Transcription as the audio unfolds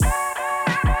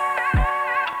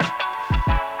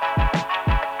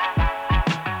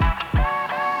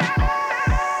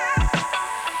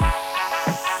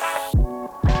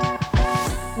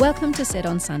Welcome to Said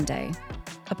on Sunday,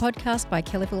 a podcast by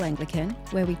Kellyville Anglican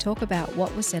where we talk about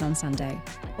what was said on Sunday,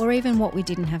 or even what we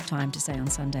didn't have time to say on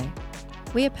Sunday.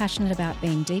 We are passionate about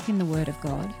being deep in the Word of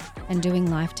God and doing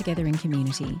life together in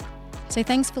community. So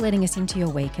thanks for letting us into your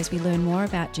week as we learn more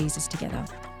about Jesus together.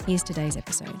 Here's today's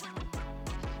episode.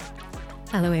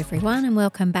 Hello everyone and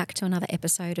welcome back to another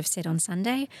episode of Said on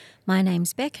Sunday. My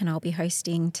name's Beck and I'll be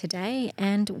hosting today,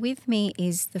 and with me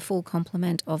is the full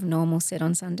complement of normal Said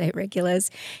on Sunday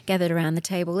regulars gathered around the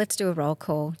table. Let's do a roll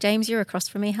call. James, you're across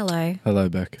from me. Hello. Hello,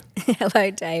 Beck.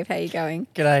 Hello Dave, how you going?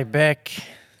 G'day, Beck.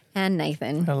 And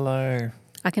Nathan. Hello.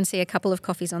 I can see a couple of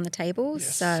coffees on the table,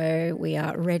 so we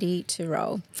are ready to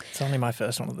roll. It's only my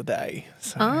first one of the day.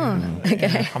 So,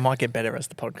 okay. I might get better as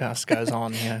the podcast goes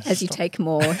on. As you take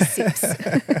more sips.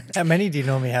 How many do you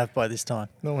normally have by this time?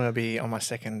 Normally I'll be on my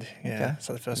second, Okay.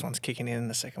 So the first one's kicking in,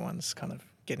 the second one's kind of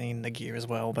getting in the gear as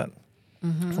well, but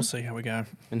we'll see how we go.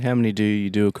 And how many do you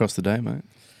do across the day, mate?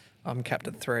 I'm capped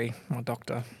at 3. My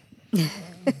doctor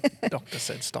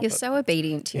said stop You're it. so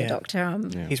obedient to your Yeah. doctor.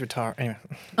 Yeah. He's retired. Anyway,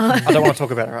 I don't want to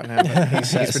talk about it right now, but he's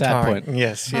Sad retiring. point.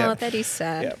 Yes, yeah. Oh, that is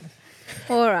sad. Yep.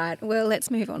 All right. Well,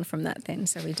 let's move on from that then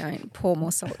so we don't pour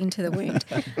more salt into the wound.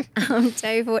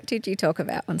 Dave, what did you talk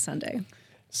about on Sunday?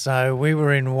 So we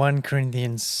were in 1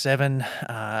 Corinthians 7,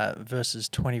 verses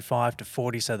 25 to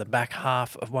 40, so the back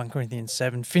half of 1 Corinthians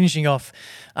 7, finishing off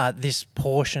this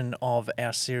portion of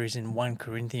our series in 1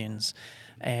 Corinthians.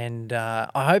 And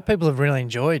I hope people have really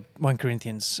enjoyed 1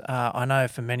 Corinthians. I know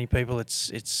for many people it's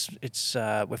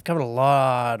we've covered a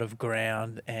lot of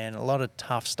ground and a lot of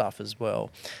tough stuff as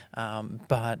well.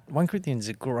 But 1 Corinthians is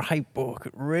a great book.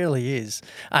 It really is.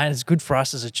 And it's good for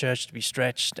us as a church to be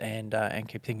stretched and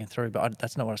keep thinking through. But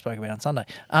that's not what I spoke about on Sunday.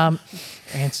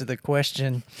 Answer the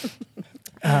question.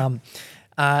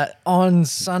 On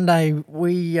Sunday,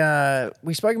 we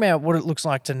spoke about what it looks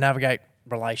like to navigate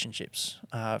relationships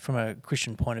from a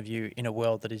Christian point of view in a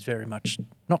world that is very much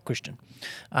not Christian.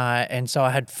 And so I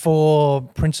had 4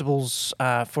 principles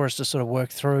for us to sort of work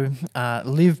through.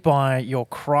 Live by your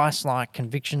Christ-like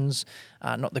convictions,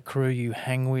 not the crew you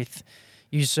hang with.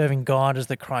 Use serving God as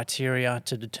the criteria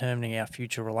to determining our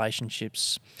future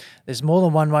relationships. There's more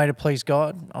than one way to please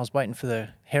God. I was waiting for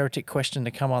the heretic question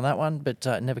to come on that one, but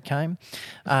it never came.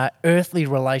 Earthly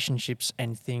relationships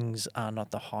and things are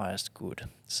not the highest good.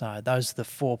 So those are the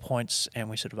 4 points, and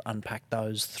we sort of unpack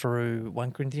those through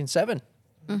 1 Corinthians 7.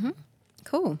 Mm-hmm.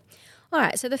 Cool. All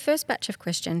right. So the first batch of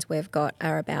questions we've got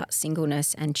are about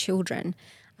singleness and children.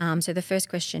 So the first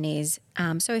question is,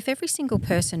 so if every single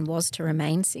person was to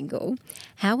remain single,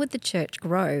 how would the church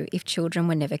grow if children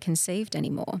were never conceived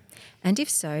anymore? And if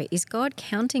so, is God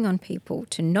counting on people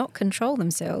to not control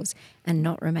themselves and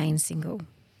not remain single?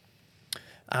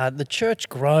 The church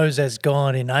grows as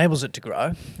God enables it to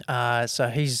grow. So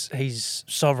he's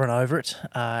sovereign over it.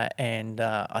 And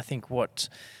I think what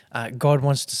God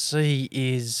wants to see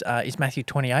is Matthew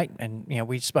 28. And,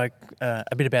 we spoke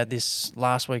a bit about this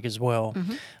last week as well,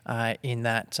 in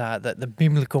that the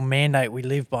biblical mandate we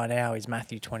live by now is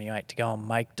Matthew 28, to go and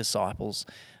make disciples.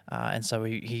 And so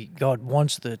God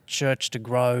wants the church to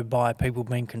grow by people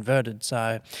being converted.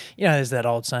 So, there's that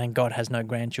old saying, God has no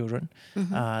grandchildren.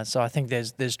 So I think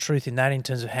there's truth in that in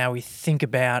terms of how we think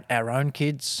about our own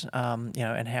kids,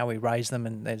 and how we raise them.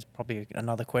 And there's probably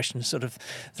another question to sort of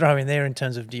throw in there in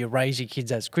terms of, do you raise your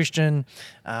kids as Christian,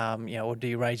 or do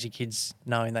you raise your kids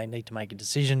knowing they need to make a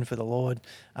decision for the Lord,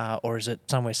 or is it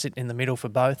somewhere sitting in the middle for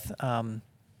both,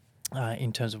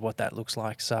 in terms of what that looks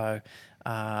like? So,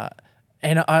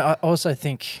 and I also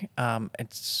think I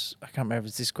can't remember if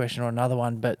it's this question or another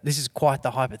one, but this is quite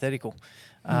the hypothetical.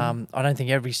 I don't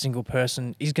think every single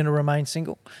person is going to remain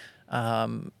single.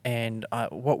 And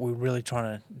what we're really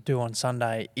trying to do on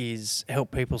Sunday is help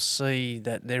people see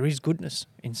that there is goodness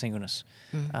in singleness.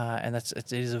 And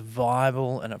it is a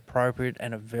viable and appropriate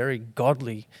and a very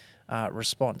godly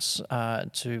response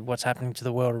to what's happening to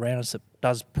the world around us that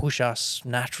does push us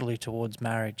naturally towards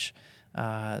marriage.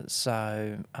 I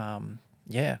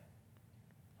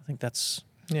think that's...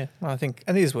 Yeah, I think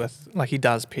it is worth, he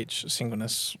does pitch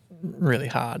singleness really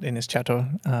hard in this chapter,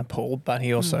 Paul, but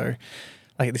he also,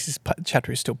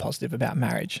 chapter is still positive about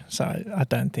marriage. So I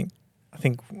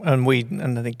think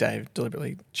Dave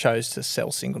deliberately chose to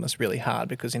sell singleness really hard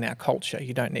because in our culture,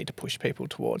 you don't need to push people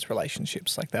towards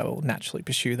relationships. They will naturally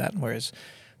pursue that, whereas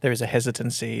there is a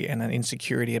hesitancy and an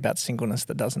insecurity about singleness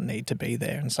that doesn't need to be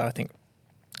there. And so I think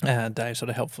Dave sort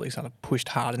of helpfully pushed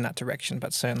hard in that direction,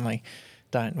 but certainly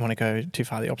don't want to go too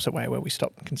far the opposite way where we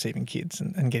stop conceiving kids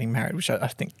and getting married, which I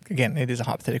think, again, it is a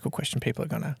hypothetical question. People are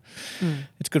going to,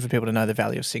 it's good for people to know the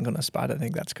value of singleness, but I don't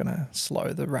think that's going to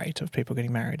slow the rate of people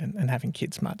getting married and having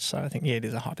kids much. So I think, it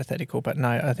is a hypothetical. But no,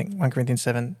 I think 1 Corinthians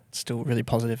 7 still really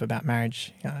positive about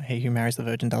marriage. He who marries the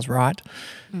virgin does right.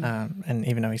 And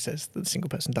even though he says that the single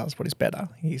person does what is better,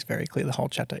 he's very clear the whole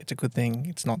chapter. It's a good thing.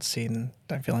 It's not sin.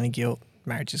 Don't feel any guilt.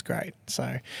 Marriage is great.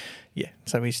 So,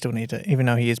 so we still need to, even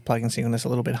though he is plugging singleness a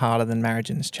little bit harder than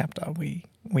marriage in this chapter,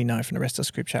 we know from the rest of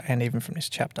Scripture and even from this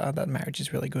chapter that marriage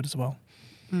is really good as well.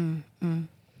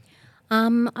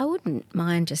 I wouldn't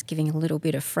mind just giving a little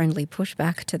bit of friendly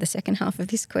pushback to the second half of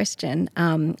this question.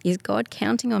 Is God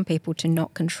counting on people to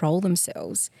not control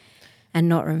themselves and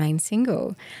not remain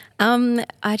single?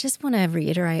 I just want to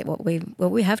reiterate what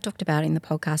we have talked about in the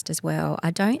podcast as well.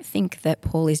 I don't think that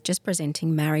Paul is just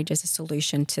presenting marriage as a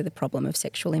solution to the problem of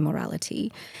sexual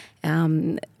immorality.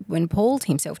 When Paul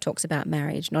himself talks about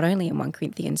marriage, not only in 1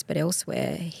 Corinthians but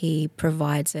elsewhere, he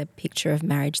provides a picture of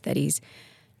marriage that is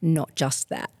not just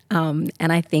that. And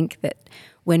I think that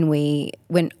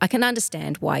when I can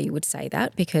understand why you would say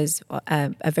that, because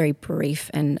a very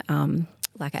brief and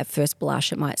like at first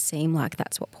blush, it might seem like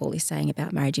that's what Paul is saying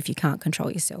about marriage. If you can't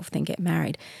control yourself, then get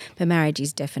married. But marriage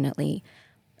is definitely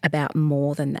about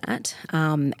more than that.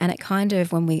 And it kind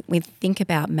of, when we think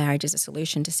about marriage as a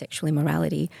solution to sexual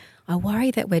immorality, I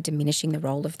worry that we're diminishing the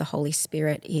role of the Holy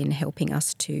Spirit in helping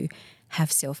us to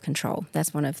have self-control. That's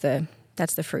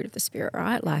the fruit of the Spirit,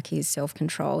 right? Like his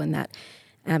self-control, and that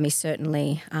is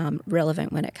certainly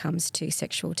relevant when it comes to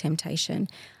sexual temptation.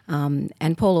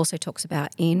 And Paul also talks about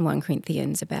in 1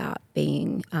 Corinthians about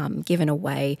being given a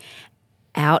way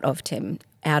out of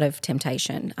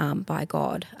temptation by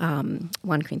God.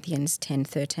 1 Corinthians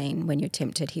 10:13, when you're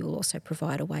tempted, he will also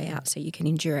provide a way out so you can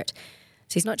endure it.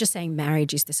 So he's not just saying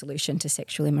marriage is the solution to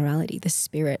sexual immorality. The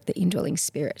Spirit, the indwelling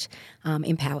Spirit,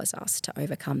 empowers us to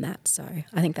overcome that. So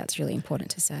I think that's really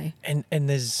important to say. And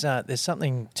there's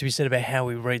something to be said about how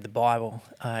we read the Bible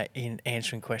in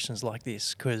answering questions like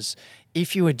this. Because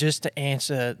if you were just to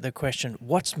answer the question,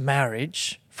 what's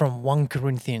marriage, from 1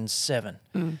 Corinthians 7,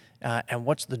 and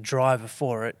what's the driver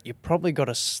for it, you've probably got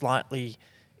a slightly...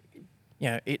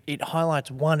 it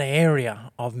highlights one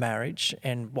area of marriage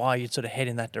and why you'd sort of head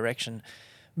in that direction.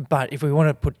 But if we want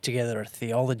to put together a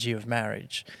theology of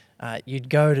marriage, you'd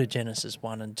go to Genesis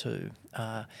 1 and 2.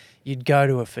 You'd go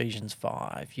to Ephesians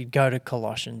 5. You'd go to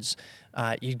Colossians.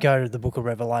 You'd go to the book of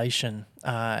Revelation,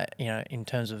 in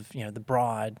terms of, the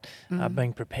bride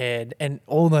being prepared. And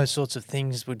all those sorts of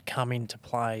things would come into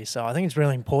play. So I think it's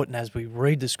really important as we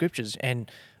read the Scriptures, and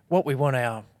what we want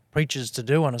our preachers to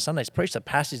do on a Sunday is preach the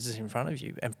passages in front of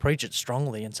you and preach it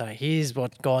strongly and say, here's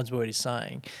what God's word is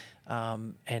saying.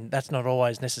 And that's not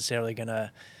always necessarily going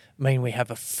to mean we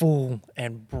have a full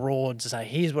and broad to say,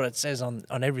 here's what it says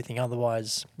on everything.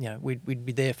 Otherwise, we'd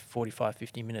be there for 45,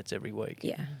 50 minutes every week.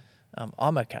 Yeah.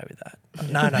 I'm okay with that.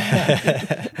 No.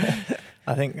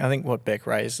 I think what Beck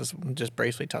raised, just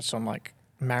briefly touched on, like,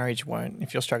 marriage won't,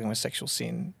 if you're struggling with sexual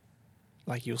sin,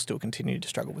 like, you'll still continue to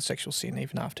struggle with sexual sin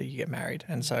even after you get married.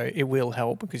 And so it will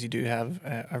help because you do have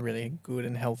a really good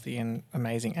and healthy and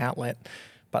amazing outlet,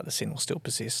 but the sin will still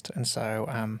persist. And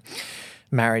so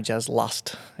marriage as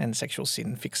lust and sexual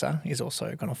sin fixer is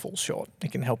also going to fall short.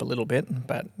 It can help a little bit,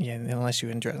 but unless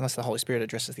the Holy Spirit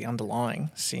addresses the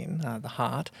underlying sin, the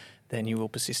heart, then you will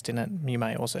persist in it. You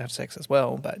may also have sex as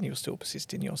well, but you'll still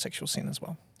persist in your sexual sin as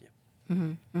well.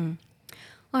 Mm-hmm.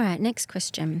 All right, next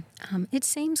question. It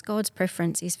seems God's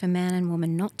preference is for man and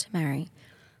woman not to marry,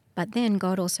 but then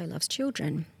God also loves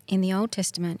children. In the Old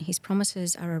Testament, his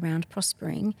promises are around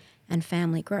prospering and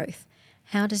family growth.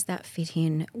 How does that fit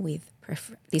in with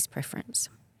this preference?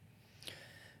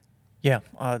 Yeah,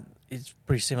 it's a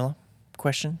pretty similar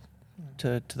question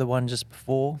to the one just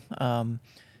before.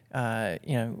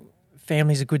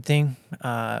 Family's a good thing.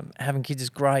 Having kids is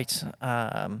great.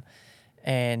 God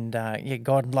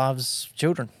loves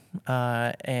children.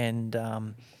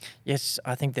 Yes,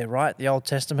 I think they're right. The Old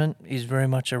Testament is very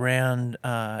much around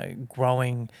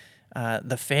growing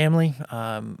the family,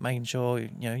 making sure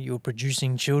you were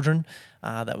producing children.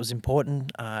 That was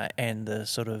important, and the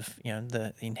sort of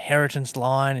the inheritance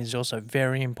line is also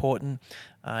very important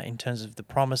in terms of the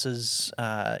promises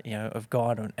of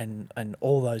God and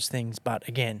all those things. But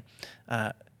again,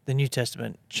 the New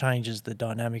Testament changes the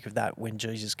dynamic of that when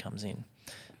Jesus comes in,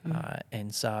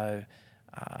 and so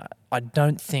I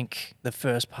don't think the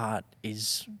first part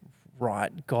is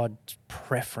right. God's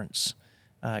preference.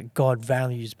 God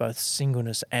values both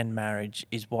singleness and marriage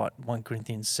is what 1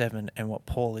 Corinthians 7 and what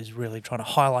Paul is really trying to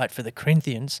highlight for the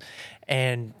Corinthians.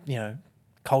 And,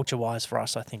 culture-wise for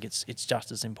us, I think it's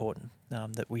just as important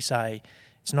that we say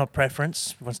it's not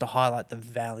preference. He wants to highlight the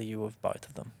value of both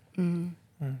of them.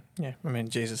 Yeah, I mean,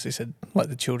 Jesus, he said, let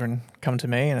the children come to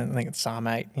me, and I think it's Psalm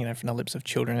 8, from the lips of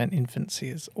children and infants he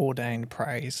has ordained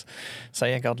praise. So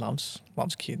yeah, God loves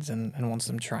kids and wants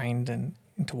them trained and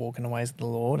to walk in the ways of the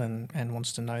Lord and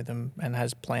wants to know them and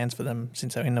has plans for them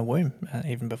since they're in the womb,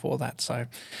 even before that. So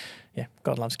yeah,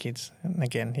 God loves kids. And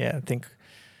again, I think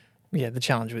the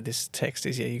challenge with this text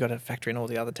is, you got to factor in all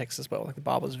the other texts as well. Like the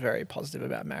Bible is very positive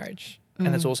about marriage.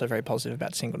 And it's also very positive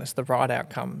about singleness. The right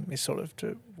outcome is sort of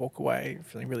to walk away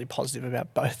feeling really positive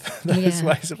about both those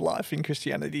ways of life. In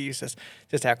Christianity, it's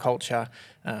just our culture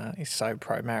is so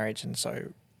pro-marriage and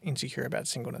so insecure about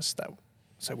singleness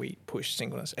so we push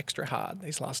singleness extra hard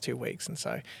these last 2 weeks. And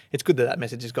so it's good that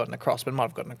message has gotten across, but it might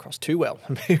have gotten across too well.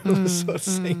 And people are sort of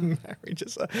seeing marriage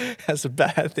as a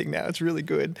bad thing now. It's really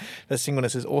good. But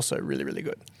singleness is also really, really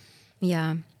good.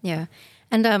 Yeah.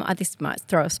 And this might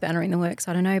throw a spanner in the works,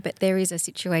 I don't know, but there is a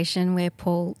situation where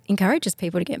Paul encourages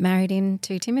people to get married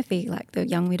into Timothy, like the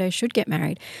young widow should get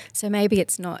married. So maybe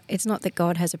it's not that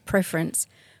God has a preference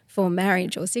for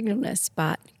marriage or singleness,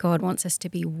 but God wants us to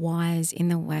be wise in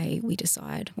the way we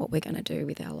decide what we're going to do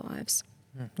with our lives.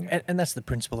 And that's the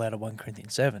principle out of 1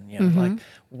 Corinthians 7, like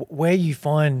where you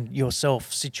find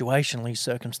yourself situationally,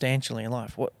 circumstantially in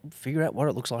life, figure out what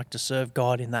it looks like to serve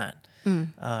God in that.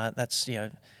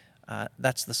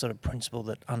 That's the sort of principle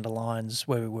that underlines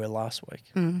where we were last week.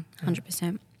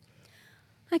 100%.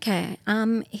 Okay,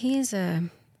 here's a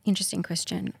interesting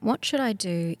question. What should I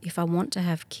do if I want to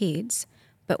have kids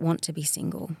but want to be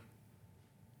single?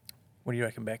 What do you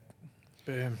reckon, Beck?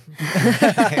 Boom.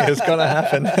 It's going to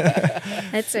happen.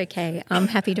 That's okay. I'm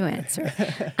happy to answer.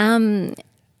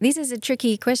 This is a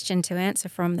tricky question to answer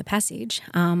from the passage.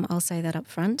 I'll say that up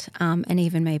front, and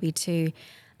even maybe to...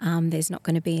 there's not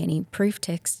going to be any proof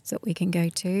texts that we can go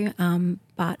to,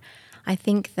 but I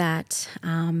think that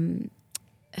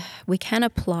we can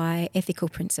apply ethical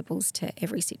principles to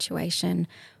every situation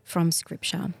from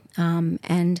Scripture.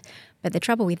 But the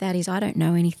trouble with that is I don't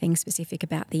know anything specific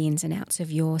about the ins and outs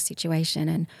of your situation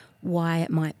and why it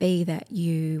might be that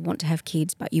you want to have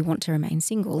kids but you want to remain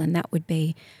single, and that would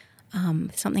be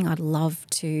something I'd love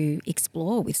to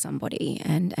explore with somebody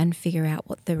and figure out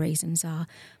what the reasons are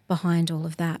behind all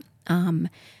of that.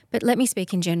 But let me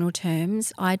speak in general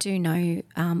terms. I do know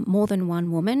more than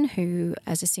one woman who,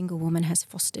 as a single woman, has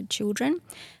fostered children,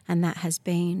 and that has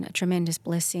been a tremendous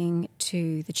blessing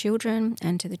to the children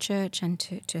and to the church and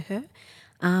to her.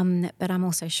 But I'm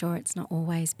also sure it's not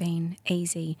always been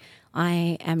easy.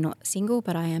 I am not single,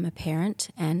 but I am a parent,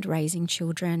 and raising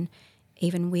children,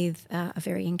 even with a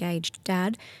very engaged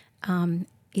dad,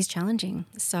 is challenging.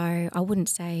 So I wouldn't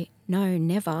say no,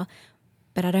 never,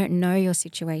 but I don't know your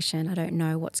situation. I don't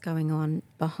know what's going on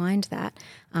behind that.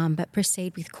 But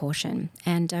proceed with caution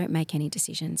and don't make any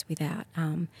decisions without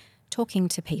talking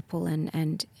to people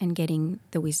and getting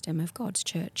the wisdom of God's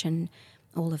church and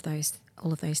all of those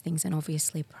things, and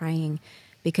obviously praying.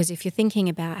 Because if you're thinking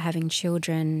about having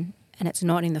children and it's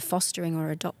not in the fostering or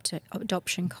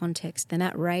adoption context, then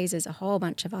that raises a whole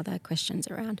bunch of other questions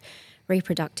around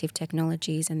reproductive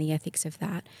technologies and the ethics of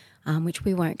that, which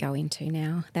we won't go into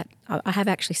now. That I have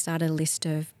actually started a list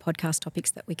of podcast topics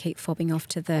that we keep fobbing off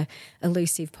to the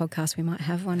elusive podcast we might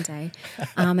have one day,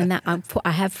 and that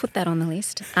I have put that on the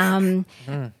list.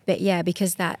 But yeah,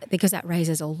 because that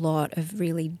raises a lot of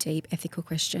really deep ethical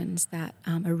questions that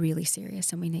are really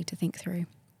serious and we need to think through.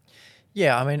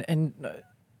 Yeah, I mean, and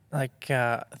I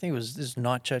think it was this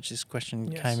night church. This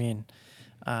question came in,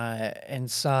 and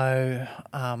so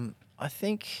I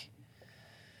think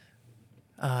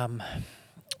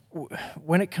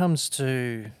when it comes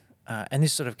to, and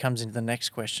this sort of comes into the next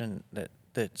question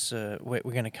that's we're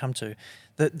going to come to,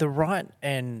 the right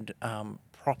and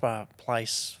proper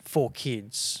place for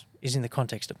kids is in the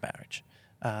context of marriage.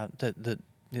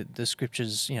 The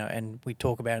scriptures, and we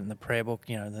talk about it in the prayer book,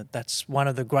 that's one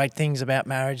of the great things about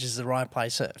marriage is the right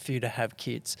place for you to have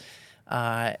kids.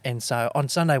 And so on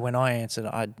Sunday when I answered,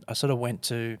 I sort of went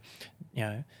to,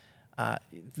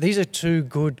 these are two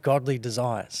good godly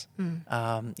desires.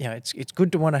 It's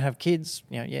good to want to have kids,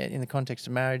 in the context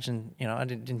of marriage. And, I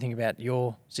didn't think about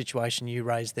your situation you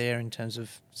raised there in terms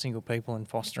of single people and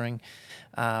fostering.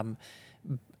 But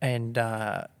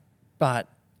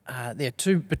they're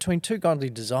between two godly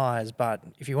desires, but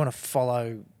if you want to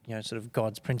follow, sort of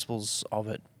God's principles of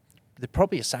it, there's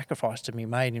probably a sacrifice to be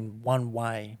made in one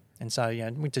way. And so,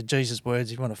 to Jesus'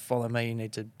 words, if you want to follow me, you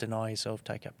need to deny yourself,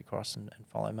 take up your cross and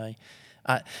follow me.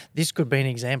 This could be an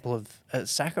example of a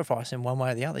sacrifice in one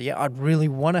way or the other. Yeah, I'd really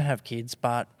want to have kids,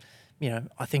 but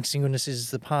I think singleness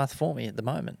is the path for me at the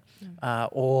moment.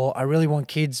 Or I really want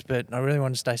kids, but I really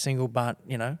want to stay single, but,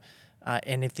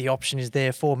 and if the option is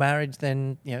there for marriage,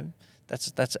 then,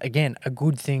 that's again, a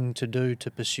good thing to do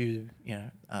to pursue,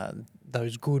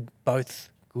 those both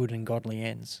good and godly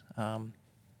ends.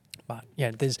 But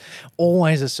there's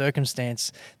always a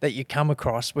circumstance that you come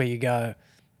across where you go,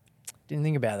 didn't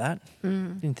think about that.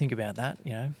 Didn't think about that.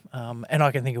 And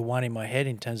I can think of one in my head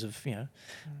in terms of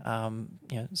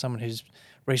someone who's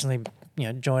recently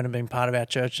joined and been part of our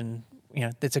church, and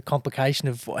that's a complication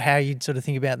of how you'd sort of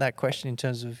think about that question in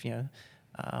terms of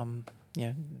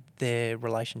their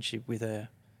relationship with a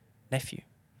nephew.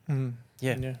 No,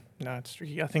 it's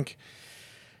tricky. I think.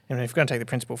 If you're going to take the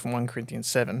principle from 1 Corinthians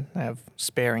 7, they have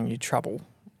sparing you trouble.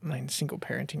 I mean, single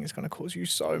parenting is going to cause you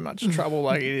so much trouble.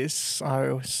 Like, it is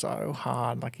so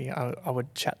hard. Like, I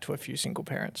would chat to a few single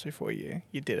parents before you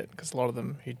did it, because a lot of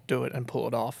them who do it and pull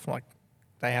it off, like,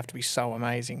 they have to be so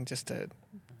amazing just to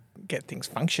get things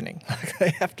functioning.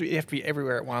 Like, you have to be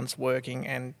everywhere at once, working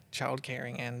and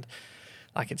childcaring, and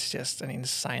like, it's just an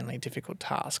insanely difficult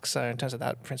task. So in terms of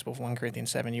that principle from 1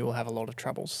 Corinthians 7, you will have a lot of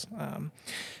troubles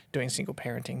doing single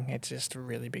parenting. It's just a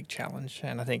really big challenge.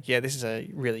 And I think, this is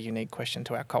a really unique question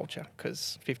to our culture,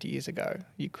 because 50 years ago,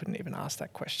 you couldn't even ask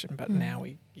that question. But now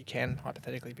you can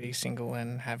hypothetically be single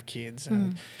and have kids.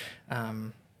 And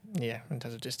in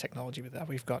terms of just technology with that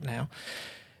we've got now.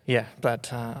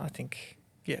 But I think,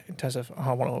 in terms of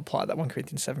I want to apply that 1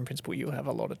 Corinthians 7 principle, you'll have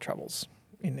a lot of troubles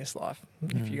in this life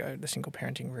if you go the single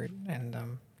parenting route, and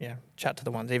chat to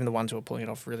the ones, even the ones who are pulling it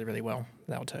off really, really well.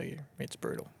 They'll tell you it's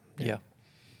brutal.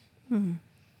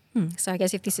 So I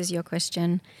guess if this is your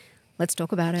question, let's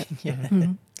talk about it.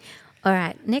 All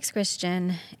right, next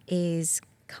question is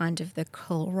kind of the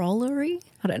corollary.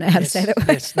 I don't know how to say that word.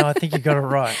 Yes, no, I think you got it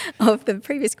right. Of the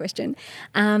previous question.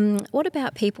 What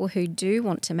about people who do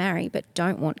want to marry but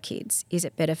don't want kids? Is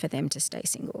it better for them to stay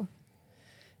single?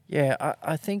 Yeah,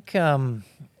 I think I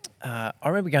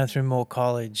remember going through Moore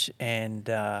College, and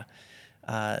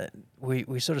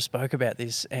we sort of spoke about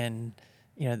this, and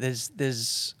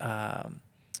there's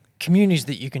communities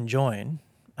that you can join,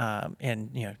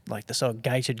 and like the sort of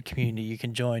gated community you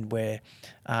can join where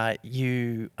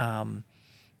the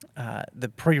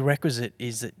prerequisite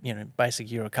is that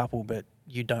basically you're a couple but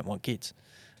you don't want kids,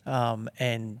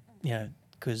 and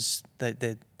because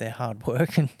they're hard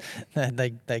work and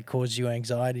they cause you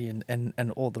anxiety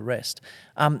and all the rest.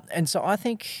 And so I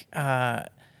think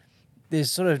there's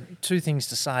sort of two things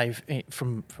to say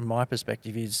from my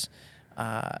perspective is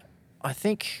I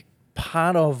think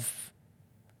part of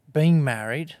being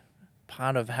married,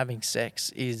 part of having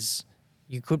sex is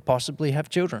you could possibly have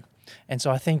children. And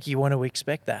so I think you want to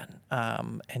expect that.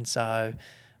 And so,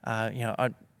 I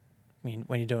mean,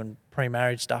 when you're doing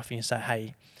pre-marriage stuff and you say,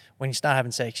 hey, when you start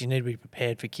having sex, you need to be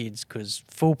prepared for kids, because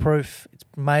foolproof,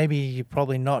 you're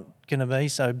probably not going to be.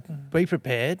 So be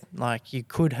prepared. Like, you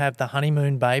could have the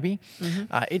honeymoon baby.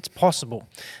 It's possible.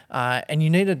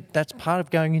 And that's part of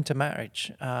going into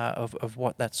marriage, of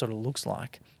what that sort of looks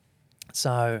like.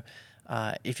 So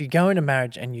if you go into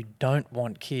marriage and you don't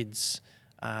want kids,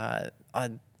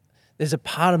 there's a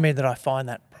part of me that I find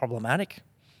that problematic,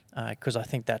 because I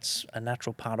think that's a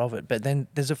natural part of it. But then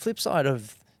there's a flip side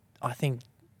of, I think,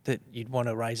 that you'd want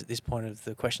to raise at this point of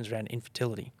the questions around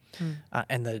infertility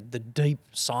and the deep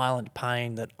silent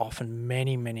pain that often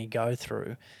many go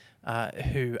through,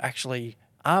 who actually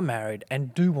are married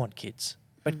and do want kids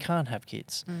but can't have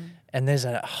kids. And there's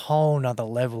a whole nother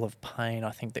level of pain, I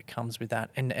think, that comes with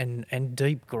that, and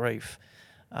deep grief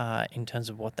in terms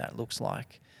of what that looks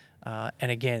like. And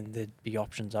again, there'd be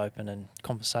options open and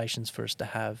conversations for us to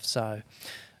have. So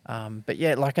but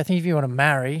I think if you want to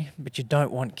marry but you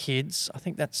don't want kids, I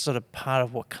think that's sort of part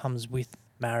of what comes with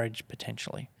marriage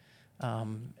potentially.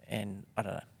 And I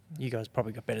don't know, you guys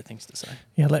probably got better things to say.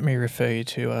 Yeah, let me refer you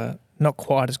to a not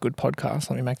quite as good podcast.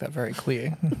 Let me make that very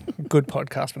clear. Good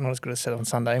podcast, but not as good as Said on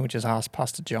Sunday, which is Ask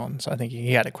Pastor John. So I think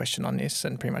he had a question on this,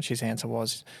 and pretty much his answer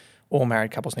was all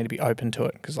married couples need to be open to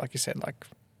it, because like you said,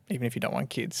 even if you don't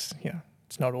want kids,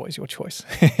 it's not always your choice.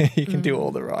 You can do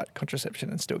all the right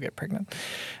contraception and still get pregnant.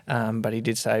 But he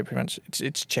did say pretty much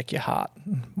it's check your heart.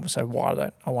 So why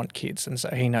don't I want kids? And so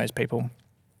he knows people,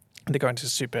 they're going to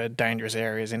super dangerous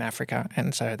areas in Africa,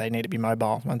 and so they need to be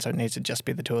mobile, and so it needs to just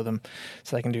be the two of them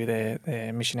so they can do their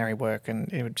missionary work,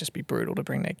 and it would just be brutal to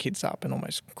bring their kids up and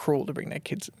almost cruel to bring their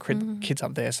kids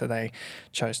up there, so they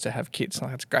chose to have kids.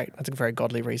 That's great. That's a very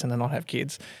godly reason to not have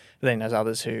kids. But then there's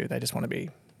others who they just want to be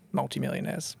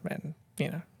multimillionaires, and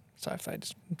So if they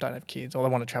just don't have kids or they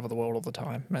want to travel the world all the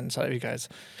time. And so he goes,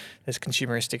 there's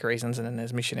consumeristic reasons and then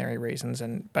there's missionary reasons.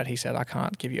 But he said, I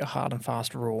can't give you a hard and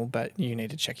fast rule, but you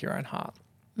need to check your own heart.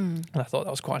 And I thought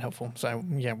that was quite helpful. So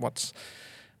yeah, what's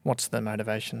the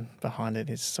motivation behind it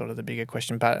is sort of the bigger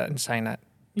question. But in saying that,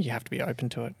 you have to be open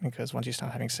to it, because once you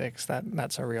start having sex,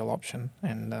 that's a real option.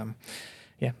 And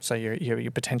so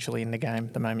you're potentially in the game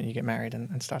the moment you get married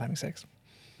and start having sex.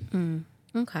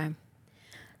 Okay.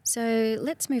 So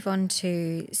let's move on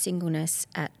to singleness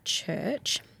at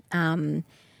church. And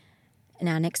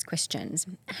our next questions.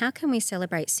 How can we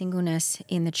celebrate singleness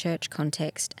in the church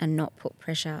context and not put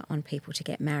pressure on people to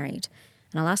get married?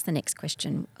 And I'll ask the next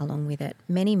question along with it.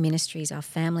 Many ministries are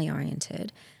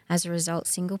family-oriented. As a result,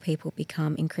 single people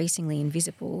become increasingly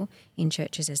invisible in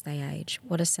churches as they age.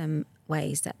 What are some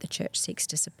ways that the church seeks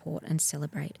to support and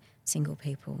celebrate single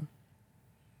people?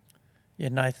 Yeah,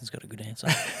 Nathan's got a good answer.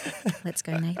 Let's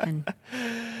go, Nathan.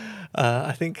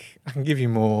 I think I can give you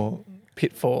more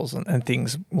pitfalls and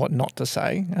things what not to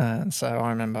say. So I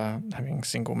remember having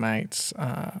single mates.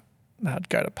 I'd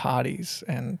go to parties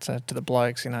and to the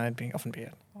blokes, it'd often be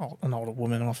an older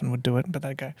woman often would do it, but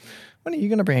they'd go, when are you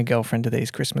going to bring a girlfriend to these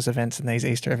Christmas events and these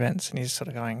Easter events? And he's sort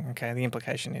of going, okay, the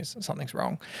implication is something's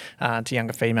wrong. To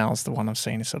younger females, the one I've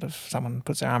seen is sort of someone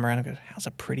puts their arm around and goes, how's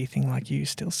a pretty thing like you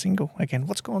still single? Again,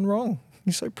 what's gone wrong?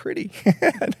 You're so pretty.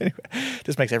 Anyway,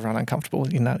 just makes everyone uncomfortable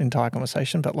in that entire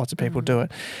conversation, but lots of people do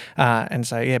it. And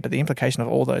so, yeah, but the implication of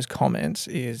all those comments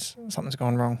is something's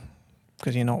gone wrong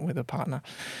because you're not with a partner.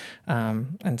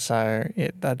 And so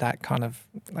that kind of,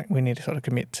 like, we need to sort of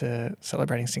commit to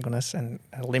celebrating singleness and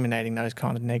eliminating those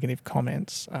kind of negative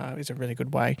comments is a really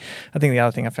good way. I think the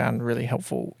other thing I found really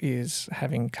helpful is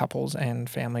having couples and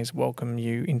families welcome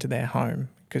you into their home,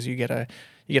 because you get a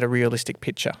realistic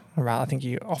picture, right? I think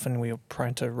we're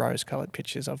prone to rose-coloured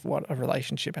pictures of what a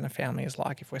relationship and a family is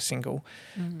like if we're single.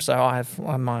 So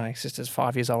my sister's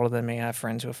 5 years older than me. I have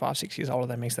friends who are 5-6 years older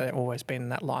than me, so they've always been in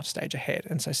that life stage ahead.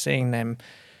 And so seeing them,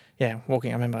 walking,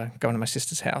 I remember going to my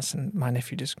sister's house and my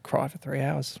nephew just cried for 3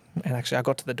 hours. And actually I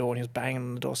got to the door and he was banging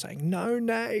on the door saying, no,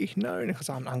 nay, no, because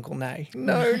I'm Uncle Nay,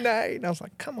 no, nay. And I was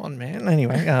like, come on, man.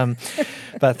 Anyway,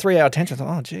 but 3 hour attention, I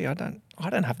thought, oh, gee, I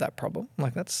don't have that problem.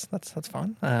 Like that's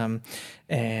fine.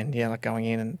 And yeah, like going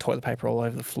in and toilet paper all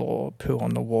over the floor, poo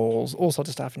on the walls, all sorts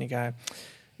of stuff. And you go,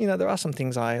 there are some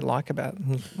things I like about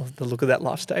the look of that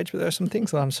life stage, but there are some things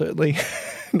that I'm certainly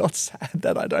not sad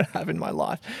that I don't have in my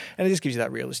life. And it just gives you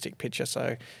that realistic picture.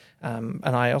 So, and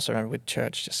I also remember with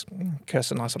church, just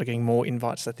Kirsten and I sort of getting more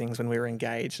invites to things when we were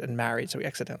engaged and married. So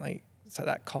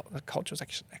that culture was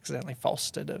accidentally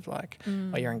fostered of like,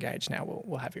 oh, you're engaged now,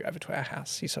 we'll have you over to our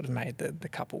house. You sort of made the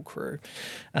couple crew.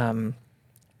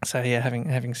 So yeah,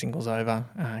 having singles over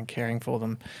and caring for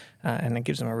them, and it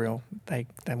gives them a real, they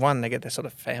get their sort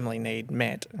of family need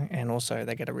met, and also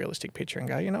they get a realistic picture and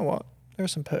go, you know what, there are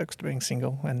some perks to being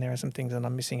single, and there are some things that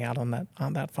I'm missing out on that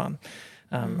aren't that fun.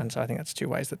 And so I think that's two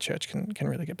ways that church can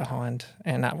really get behind,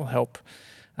 and that will help.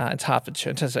 It's hard for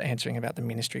church, in terms of answering about the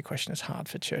ministry question, it's hard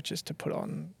for churches to put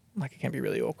on, like, it can be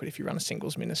really awkward if you run a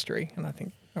singles ministry. And I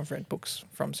think I've read books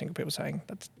from single people saying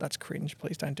that's cringe,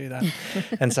 please don't do that.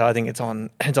 And so I think it's on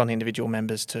individual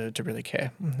members to really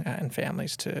care, and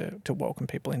families to welcome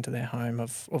people into their home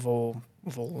of all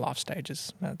life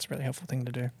stages. That's a really helpful thing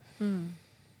to do.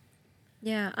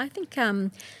 Yeah, I think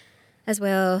as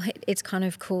well, it's kind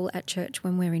of cool at church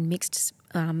when we're in mixed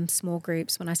small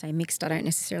groups. When I say mixed, I don't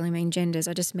necessarily mean genders.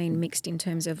 I just mean mixed in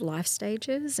terms of life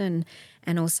stages and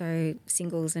also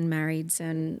singles and marrieds.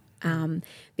 And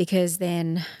because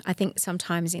then I think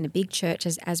sometimes in a big church,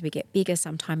 as we get bigger,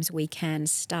 sometimes we can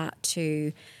start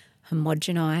to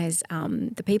homogenise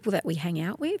the people that we hang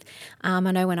out with. I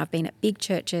know when I've been at big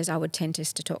churches, I would tend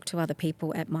just to talk to other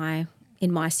people in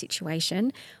my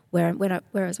situation,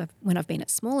 whereas when I've been at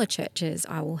smaller churches,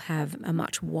 I will have a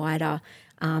much wider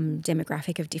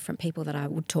demographic of different people that I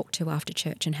would talk to after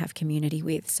church and have community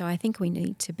with. So I think we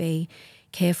need to be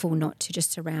careful not to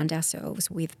just surround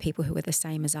ourselves with people who are the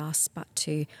same as us, but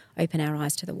to open our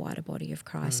eyes to the wider body of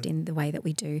Christ in the way that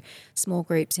we do small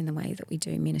groups, in the way that we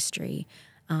do ministry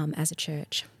as a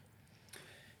church.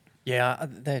 Yeah,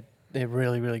 they're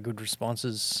really, really good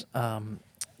responses.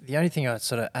 The only thing I'd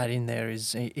sort of add in there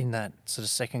is in that sort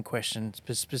of second question,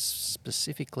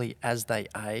 specifically as they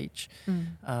age,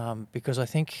 because I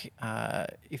think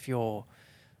if you're,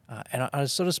 and I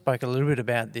sort of spoke a little bit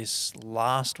about this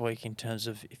last week in terms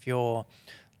of if you're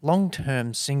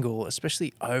long-term single,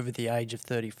 especially over the age of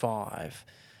 35,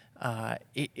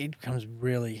 it becomes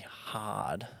really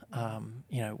hard,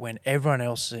 when everyone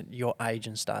else at your age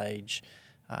and stage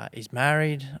is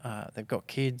married, they've got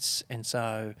kids, and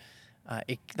so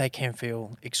they can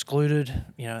feel excluded.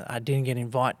 I didn't get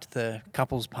invited to the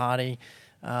couples party,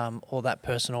 or that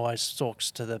person always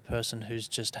talks to the person who's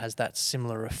just has that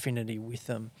similar affinity with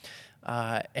them.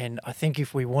 And I think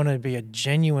if we want to be a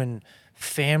genuine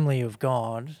family of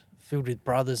God, filled with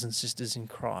brothers and sisters in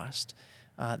Christ,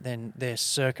 then their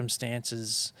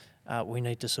circumstances, we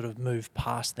need to sort of move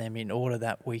past them in order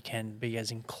that we can be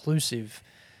as inclusive,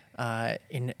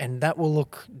 and that will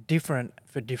look different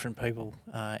for different people.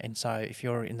 And so if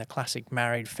you're in the classic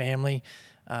married family,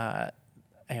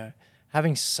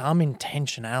 having some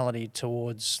intentionality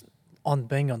towards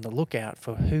being on the lookout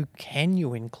for who can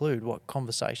you include, what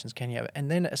conversations can you have,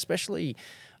 and then especially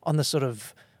on the sort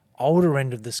of older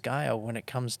end of the scale when it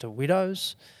comes to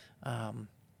widows,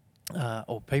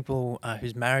 or people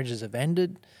whose marriages have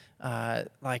ended.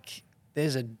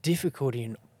 There's a difficulty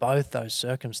in both those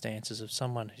circumstances of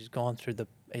someone who's gone through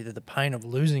either the pain of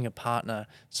losing a partner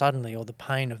suddenly or the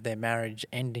pain of their marriage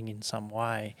ending in some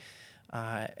way.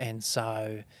 And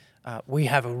so we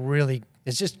have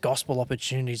there's just gospel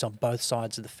opportunities on both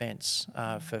sides of the fence,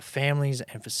 for families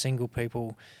and for single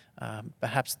people,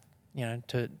 perhaps,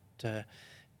 to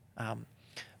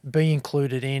be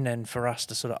included in, and for us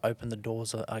to sort of open the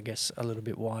doors, I guess, a little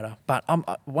bit wider. But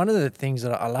one of the things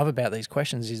that I love about these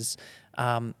questions is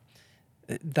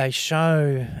they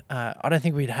show, I don't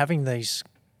think we'd having these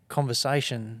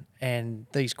conversation and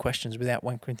these questions without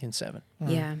 1 Corinthians 7.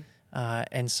 Yeah.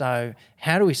 And so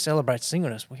how do we celebrate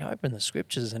singleness? We open the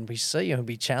scriptures and we see and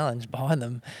be challenged by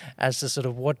them as to sort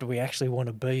of what do we actually want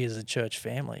to be as a church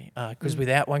family? Because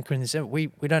without 1 Corinthians 7,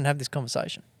 we don't have this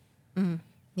conversation.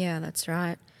 Yeah, that's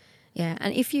right. Yeah,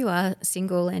 and if you are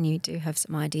single and you do have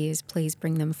some ideas, please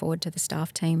bring them forward to the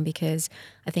staff team, because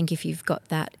I think if you've got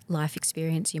that life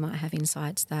experience, you might have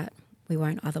insights that we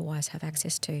won't otherwise have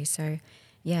access to. So,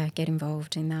 yeah, get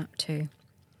involved in that too.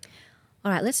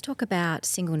 All right, let's talk about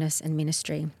singleness and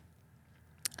ministry.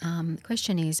 The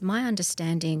question is, my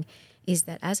understanding is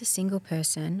that as a single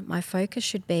person, my focus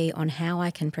should be on how I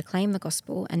can proclaim the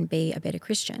gospel and be a better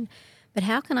Christian. But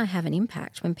how can I have an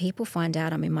impact when people find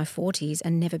out I'm in my 40s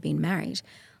and never been married?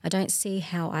 I don't see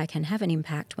how I can have an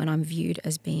impact when I'm viewed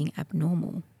as being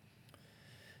abnormal.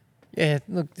 Yeah,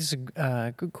 look, this is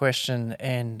a good question,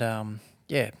 and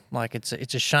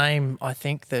it's a shame. I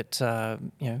think that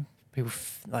people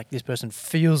like this person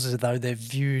feels as though they're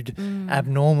viewed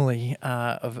abnormally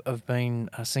of being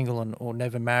single or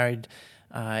never married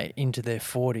into their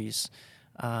 40s.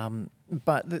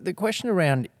 But the question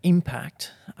around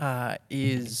impact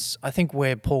is, I think,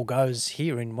 where Paul goes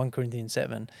here in 1 Corinthians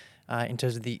 7 in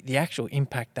terms of the actual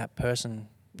impact that person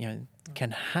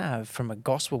can have from a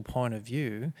gospel point of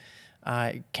view,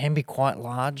 can be quite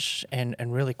large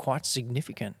and really quite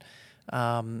significant.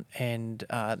 There's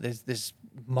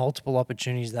multiple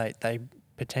opportunities they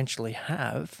potentially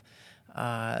have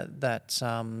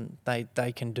that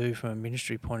they can do from a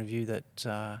ministry point of view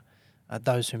that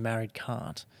those who married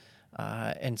can't.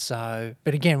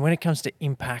 But again, when it comes to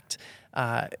impact,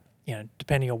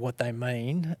 depending on what they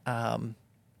mean,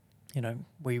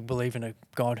 we believe in a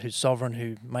God who's sovereign,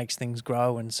 who makes things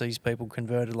grow and sees people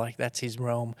converted, like that's his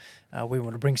realm. We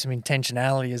want to bring some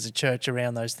intentionality as a church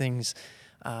around those things.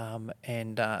 I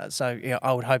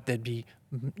would hope there'd be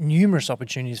numerous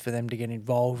opportunities for them to get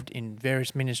involved in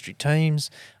various ministry teams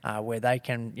where they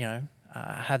can,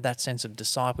 have that sense of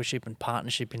discipleship and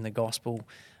partnership in the gospel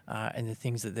and the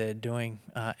things that they're doing.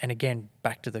 And again,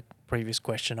 back to the previous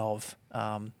question of,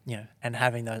 and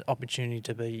having that opportunity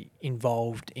to be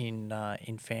involved in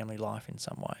family life in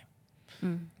some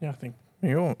way. Yeah, I think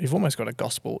you've almost got a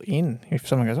gospel in. If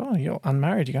someone goes, oh, you're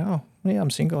unmarried, you go, oh, yeah, I'm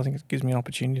single. I think it gives me an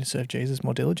opportunity to serve Jesus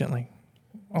more diligently.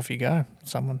 Off you go.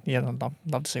 I'd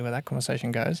love to see where that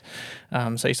conversation goes.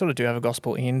 So you sort of do have a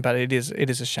gospel in, but it is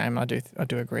a shame. I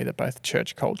do agree that both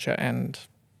church culture and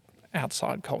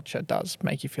outside culture does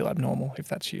make you feel abnormal if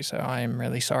that's you. So I am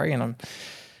really sorry, and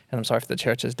I'm sorry if the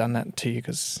church has done that to you,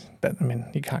 because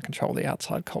you can't control the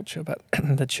outside culture, but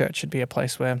the church should be a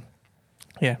place where,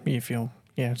 you feel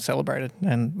celebrated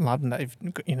and loved, and that you're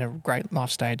in a great life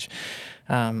stage.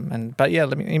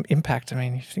 Impact. If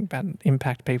you think about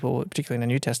impact people, particularly in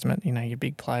the New Testament, your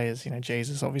big players,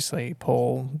 Jesus, obviously,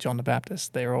 Paul, John the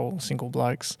Baptist, they're all single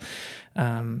blokes.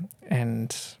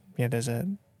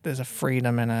 There's a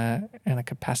freedom and a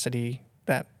capacity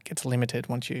that gets limited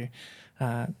once you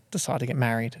decide to get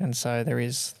married. And so there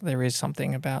is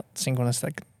something about singleness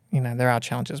that, there are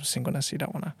challenges with singleness. You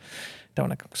don't want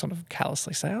to sort of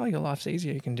callously say, oh, your life's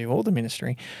easier, you can do all the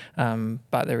ministry.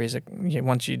 But there is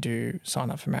once you do sign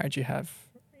up for marriage, you have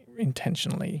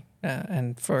intentionally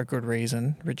and for a good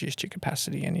reason, reduced your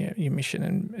capacity and your mission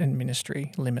and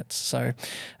ministry limits. So,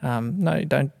 no,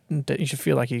 don't. You should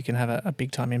feel like you can have a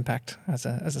big time impact as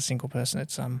a single person.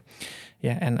 It's and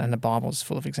the Bible is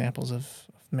full of examples of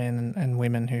men and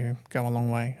women who go a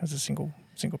long way as a single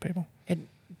people. And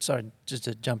sorry, just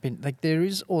to jump in, like there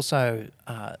is also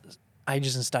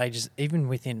ages and stages, even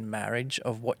within marriage,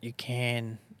 of what you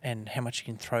can and how much you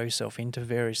can throw yourself into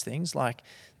various things. Like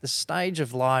the stage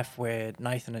of life where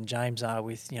Nathan and James are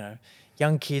with,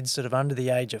 young kids sort of under the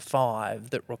age of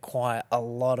 5 that require a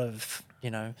lot of,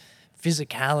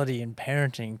 physicality and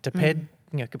parenting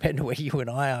compared to where you and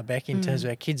I are, Beck, in terms of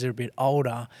our kids are a bit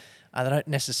older. They don't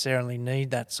necessarily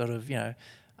need that sort of, in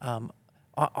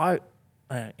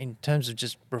terms of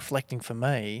just reflecting for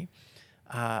me,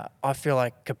 I feel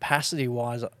like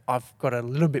capacity-wise, I've got a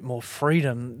little bit more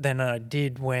freedom than I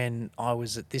did when I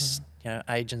was at this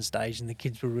age and stage and the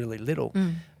kids were really little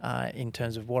in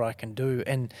terms of what I can do.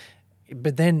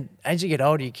 But then as you get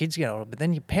older, your kids get older, but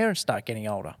then your parents start getting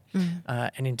older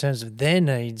and in terms of their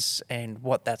needs and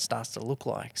what that starts to look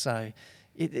like. So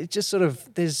it just sort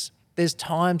of, there's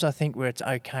times I think where it's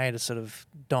okay to sort of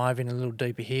dive in a little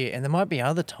deeper here, and there might be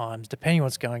other times, depending on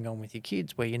what's going on with your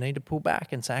kids, where you need to pull back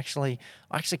and say, I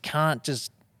actually can't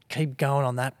just keep going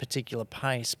on that particular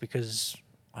pace because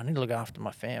I need to look after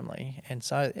my family. And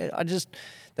so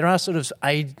there are sort of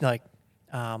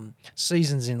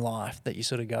seasons in life that you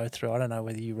sort of go through. I don't know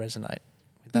whether you resonate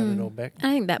with that at all, Beck.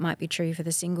 I think that might be true for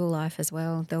the single life as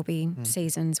well. There'll be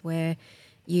seasons where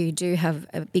you do have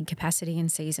a big capacity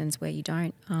and seasons where you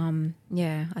don't. I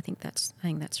think that's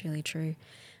really true.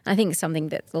 I think something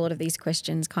that a lot of these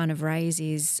questions kind of raise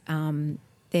is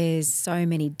there's so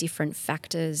many different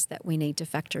factors that we need to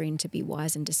factor in to be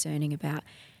wise and discerning about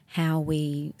how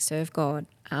we serve God.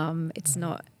 It's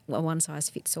not a one size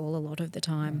fits all a lot of the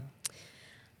time.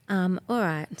 All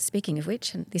right. Speaking of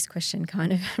which, and this question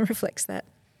kind of reflects that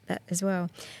as well.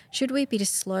 Should we be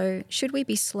slow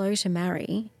to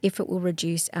marry if it will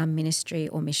reduce our ministry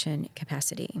or mission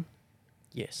capacity?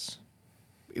 Yes,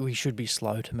 we should be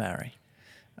slow to marry.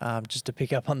 Just to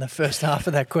pick up on the first half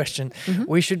of that question,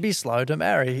 we should be slow to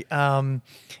marry.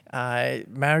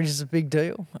 Marriage is a big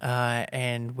deal,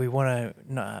 and we want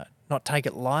to not take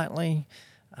it lightly.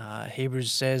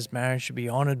 Hebrews says marriage should be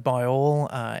honoured by all.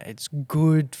 It's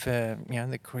good for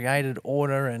the created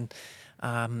order, and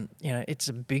it's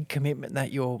a big commitment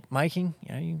that you're making.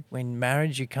 When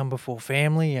marriage, you come before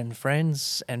family and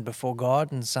friends and before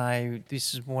God and say,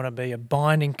 this is want to be a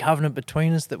binding covenant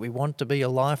between us that we want to be a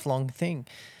lifelong thing.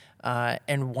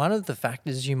 And one of the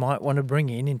factors you might want to bring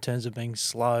in terms of being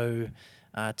slow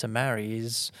to marry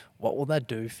is what will that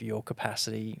do for your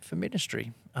capacity for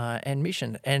ministry and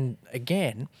mission. And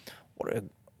again,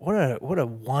 what a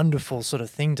wonderful sort of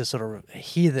thing to sort of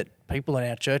hear that people in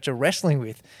our church are wrestling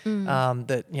with.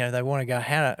 That they want to go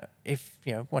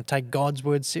want to take God's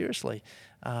word seriously.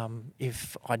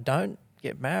 If I don't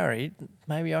get married,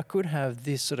 maybe I could have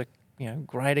this sort of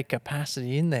greater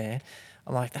capacity in there.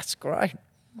 I'm like, that's great.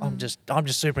 I'm just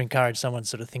super encouraged someone's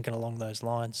sort of thinking along those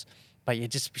lines. But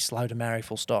just be slow to marry,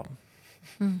 full stop.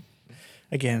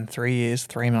 Again, 3 years,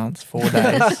 3 months, 4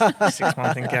 days, 6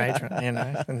 month engagement.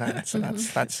 And that's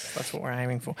what we're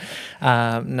aiming for.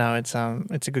 No, it's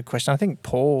a good question. I think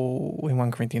Paul in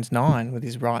 1 Corinthians 9, with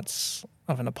his rights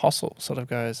of an apostle, sort of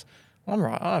goes, well, I'm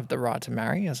right. I have the right to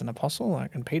marry as an apostle,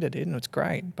 and Peter did, and it's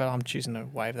great. But I'm choosing to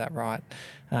waive that right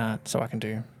so I can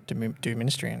do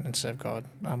ministry and serve God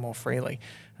more freely.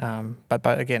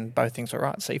 But again, both things were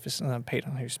right. Cephas,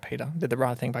 Peter, did the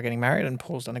right thing by getting married, and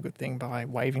Paul's done a good thing by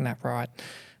waiving that right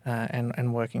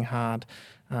and working hard.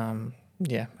 And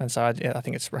so I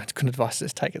think it's good advice to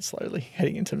take it slowly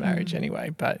heading into marriage anyway.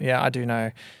 But I do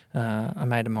know a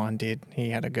mate of mine did.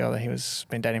 He had a girl that he was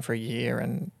been dating for a year,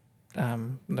 and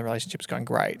the relationship was going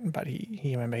great, but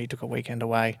he took a weekend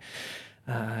away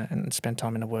and spent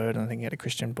time in the Word, and I think he had a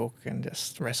Christian book and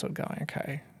just wrestled going,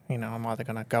 okay, I'm either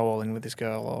going to go all in with this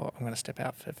girl or I'm going to step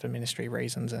out for ministry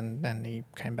reasons. And he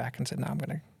came back and said, no, I'm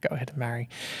going to go ahead and marry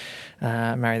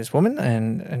this woman.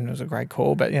 And it was a great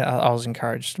call. But I was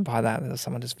encouraged by that. There's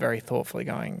someone just very thoughtfully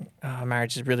going,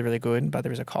 marriage is really, really good, but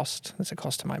there is a cost. There's a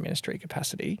cost to my ministry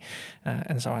capacity.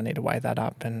 And so I need to weigh that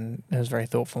up. And it was very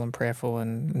thoughtful and prayerful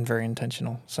and very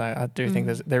intentional. So I do think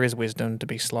there is wisdom to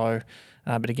be slow.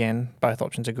 But again, both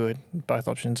options are good. Both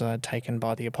options are taken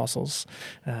by the apostles,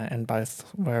 and both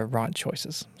were right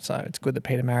choices. So it's good that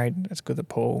Peter married. It's good that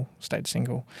Paul stayed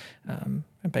single.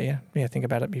 But think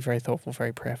about it. Be very thoughtful,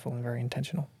 very prayerful, and very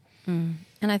intentional. And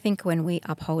I think when we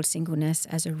uphold singleness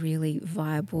as a really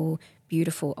viable,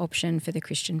 beautiful option for the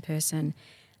Christian person,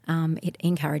 it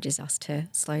encourages us to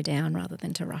slow down rather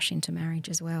than to rush into marriage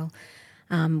as well.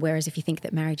 Whereas if you think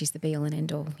that marriage is the be all and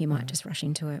end all, you might just rush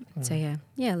into it. So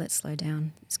yeah, let's slow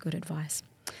down. It's good advice.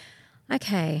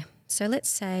 Okay, so let's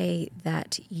say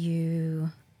that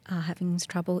you are having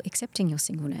trouble accepting your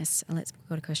singleness. And let's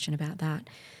got a question about that.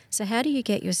 So how do you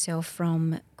get yourself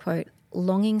from, quote,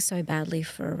 longing so badly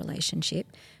for a relationship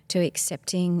to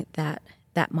accepting that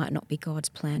that might not be God's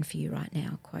plan for you right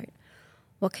now, quote?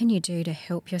 What can you do to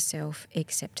help yourself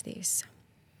accept this?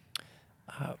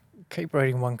 Keep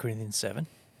reading 1 Corinthians 7.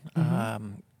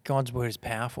 God's word is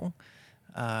powerful,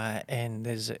 and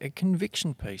there's a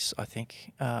conviction piece, I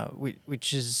think,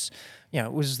 which is,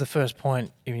 was the first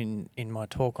point in my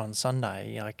talk on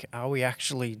Sunday. Like,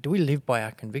 do we live by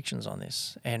our convictions on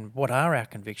this? And what are our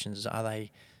convictions? Are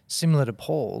they similar to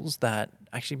Paul's, that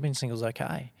actually being single is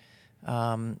okay?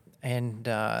 And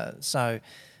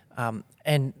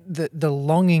the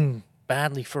longing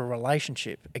badly for a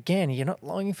relationship, again, you're not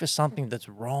longing for something that's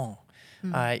wrong.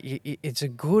 It's a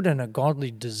good and a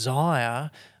godly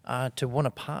desire to want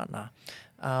a partner.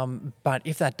 But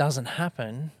if that doesn't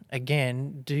happen,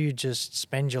 again, do you just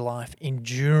spend your life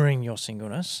enduring your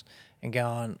singleness and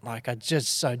going, like, I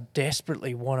just so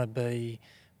desperately want to be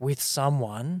with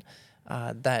someone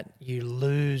that you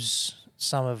lose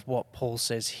some of what Paul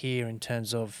says here in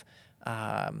terms of,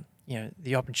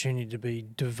 the opportunity to be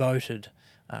devoted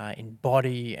in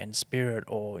body and spirit,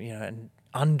 or, and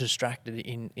undistracted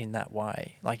in that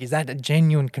way? Like, is that a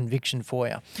genuine conviction for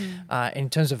you? In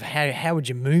terms of how would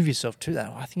you move yourself to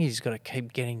that? I think you just got to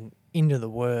keep getting into the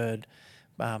Word,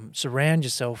 surround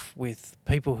yourself with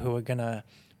people who are going to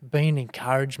be an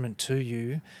encouragement to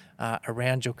you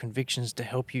around your convictions to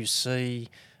help you see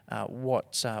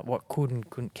what could and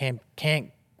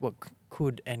what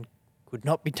could and could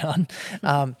not be done.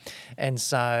 And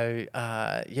so,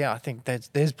 I think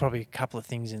there's probably a couple of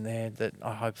things in there that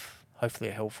I hope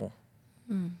hopefully are helpful.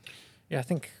 Yeah, I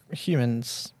think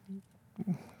humans,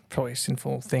 probably a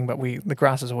sinful thing, but the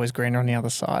grass is always greener on the other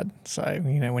side. So,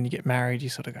 when you get married, you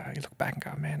sort of you look back and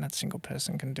go, man, that single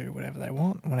person can do whatever they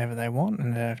want, whenever they want,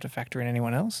 and they don't have to factor in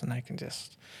anyone else, and they can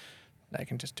just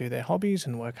do their hobbies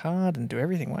and work hard and do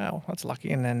everything. Wow, that's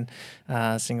lucky. And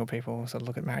then single people sort of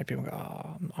look at married people and go,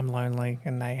 oh, I'm lonely,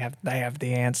 and they have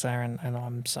the answer, and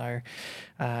I'm so,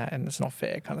 and it's not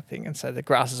fair, kind of thing. And so the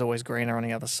grass is always greener on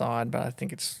the other side. But I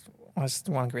think it's, as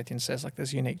 1 Corinthians says, like,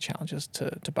 there's unique challenges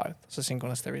to both. So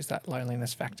singleness, there is that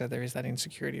loneliness factor, there is that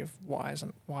insecurity of why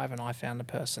haven't I found a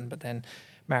person? But then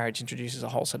marriage introduces a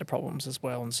whole set of problems as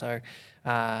well. And so,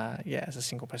 as a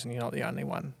single person, you're not the only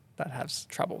one that has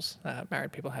troubles.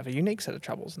 Married people have a unique set of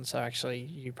troubles, and so actually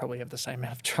you probably have the same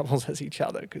amount of troubles as each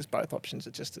other, because both options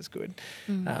are just as good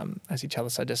as each other.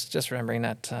 So just remembering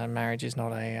that marriage is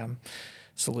not a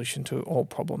solution to all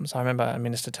problems. I remember a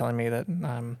minister telling me that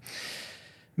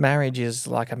marriage is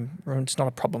like it's not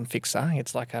a problem fixer,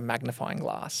 it's like a magnifying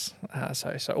glass.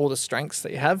 So all the strengths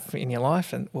that you have in your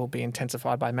life will be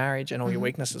intensified by marriage, and all your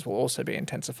weaknesses will also be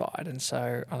intensified. And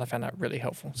so I found that really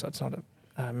helpful. So it's not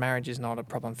marriage is not a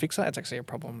problem fixer, it's actually a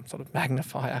problem sort of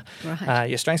magnifier. Right.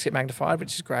 Your strengths get magnified,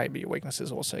 which is great, but your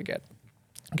weaknesses also get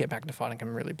magnified and can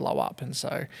really blow up. And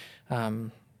so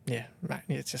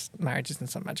it's just, marriage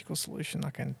isn't some magical solution.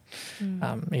 Like,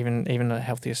 even the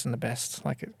healthiest and the best,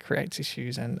 like, it creates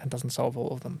issues and doesn't solve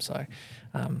all of them. So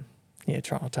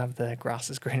try not to have the grass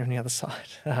is greener on the other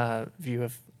side view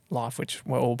of life, which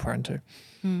we're all prone to.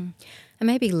 And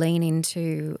maybe lean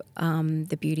into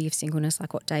the beauty of singleness,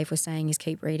 like what Dave was saying, is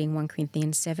keep reading 1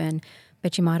 Corinthians 7.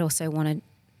 But you might also want to,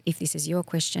 if this is your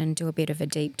question, do a bit of a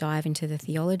deep dive into the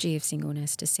theology of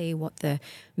singleness to see what the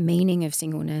meaning of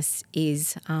singleness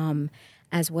is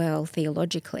as well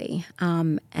theologically.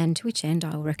 And to which end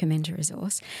I'll recommend a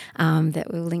resource that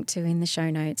we'll link to in the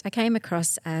show notes. I came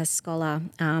across a scholar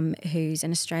who's an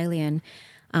Australian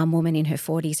woman in her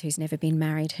 40s who's never been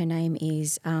married. Her name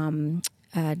is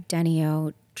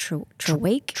Danielle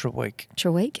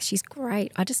Treweek. She's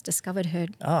great. I just discovered her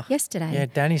yesterday. Yeah,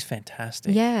 Danny's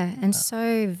fantastic. Yeah, and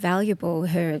so valuable,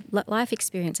 her life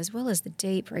experience as well as the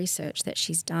deep research that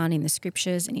she's done in the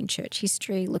scriptures and in church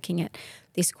history, looking at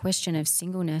this question of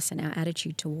singleness and our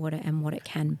attitude toward it and what it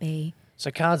can be.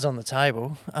 So cards on the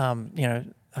table,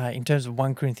 in terms of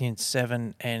 1 Corinthians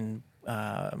 7 and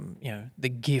the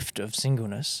gift of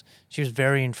singleness, she was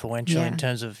very influential in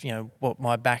terms of, what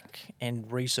my back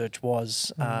end research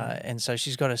was. And so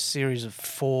she's got a series of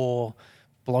 4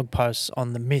 blog posts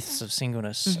on the myths of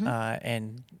singleness.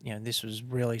 And, this was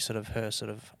really sort of her sort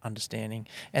of understanding.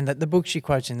 And the book she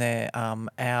quotes in there,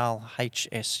 Al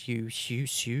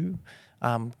Hsu,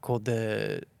 called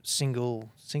The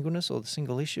Singleness or The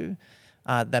Single Issue.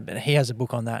 But he has a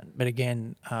book on that. But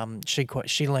again,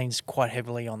 she leans quite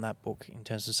heavily on that book in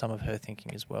terms of some of her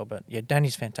thinking as well. But yeah,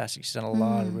 Danny's fantastic. She's done a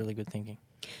lot of really good thinking.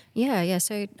 Yeah.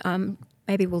 So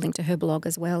maybe we'll link to her blog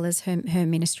as well as her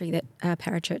ministry, that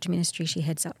parachurch ministry she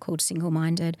heads up called Single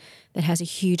Minded, that has a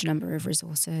huge number of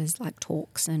resources like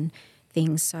talks and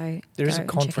things. So there is a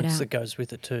go and check it conference out. that goes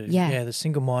with it too. Yeah. The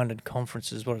Single Minded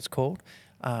Conference is what it's called.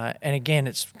 And again,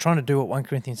 it's trying to do what 1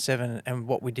 Corinthians 7 and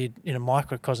what we did in a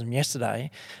microcosm yesterday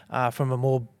from a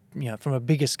more, from a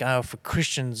bigger scale for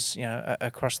Christians,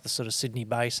 across the sort of Sydney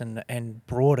basin and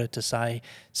broader, to say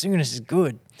singleness is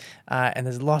good. And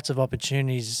there's lots of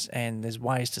opportunities and there's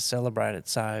ways to celebrate it.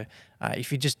 So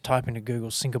if you just type into Google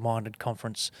Single Minded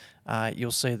Conference, you'll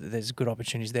see that there's good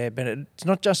opportunities there. But it's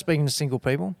not just speaking to single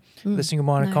people. The Single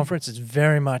Minded Conference is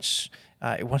very much,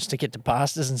 it wants to get to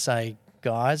pastors and say,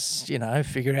 guys,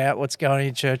 figure out what's going on in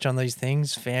your church on these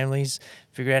things, families,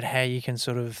 figure out how you can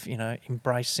sort of,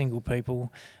 embrace single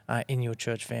people in your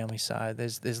church family. So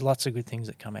there's lots of good things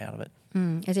that come out of it.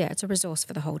 It's a resource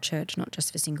for the whole church, not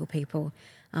just for single people.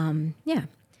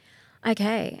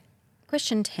 Okay.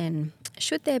 Question 10.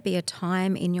 Should there be a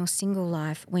time in your single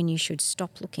life when you should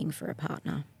stop looking for a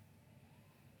partner?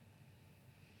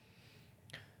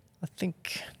 I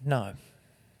think no.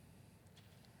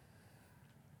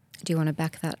 Do you want to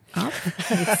back that up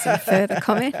with some further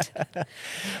comment?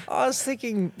 I was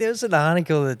thinking there was an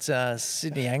article that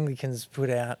Sydney Anglicans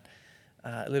put out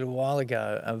a little while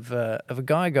ago of a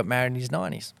guy who got married in his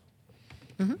 90s.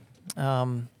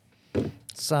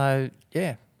 So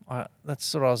yeah,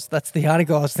 that's the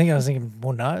article I was thinking. I was thinking,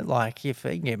 well, no, like if he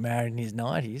can get married in his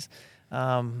 90s,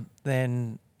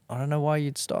 then I don't know why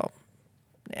you'd stop.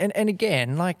 And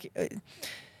again, like.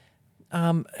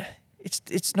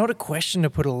 It's not a question to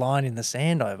put a line in the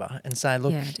sand over and say,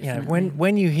 look,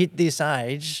 when you hit this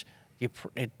age,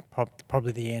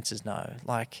 probably the answer is no.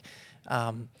 Like,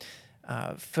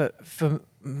 for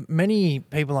many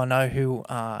people I know who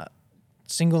are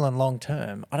single and long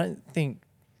term, I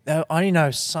only know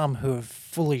some who have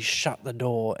fully shut the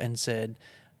door and said,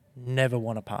 never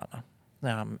want a partner.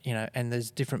 And there's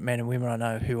different men and women I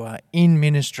know who are in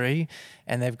ministry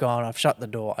and they've gone, I've shut the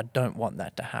door. I don't want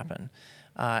that to happen.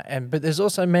 But there's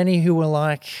also many who are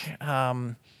like,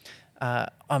 I'm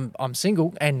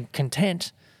single and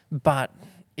content, but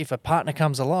if a partner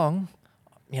comes along,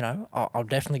 I'll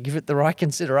definitely give it the right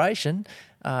consideration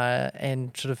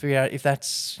and sort of figure out if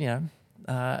that's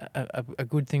a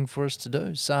good thing for us to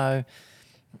do. So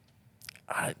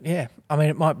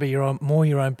it might be your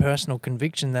own personal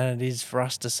conviction than it is for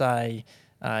us to say,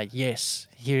 yes,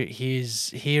 here it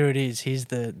is. Here's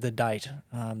the date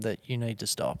that you need to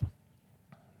stop.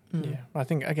 Yeah, I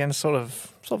think again, sort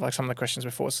of like some of the questions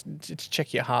before, to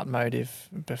check your heart motive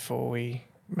before we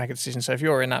make a decision. So if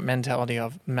you're in that mentality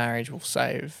of marriage will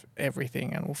save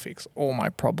everything and will fix all my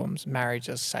problems, marriage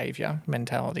as saviour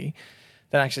mentality,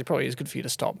 then actually probably is good for you to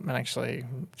stop and actually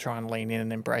try and lean in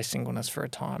and embrace singleness for a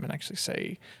time and actually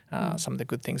see some of the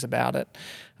good things about it.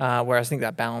 Whereas I think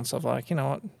that balance of like,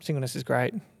 singleness is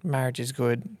great, marriage is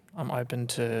good, I'm open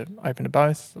to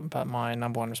both, but my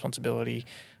number one responsibility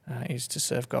is to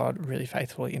serve God really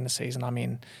faithfully in the season I'm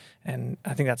in. And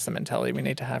I think that's the mentality we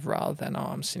need to have rather than,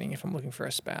 I'm sinning if I'm looking for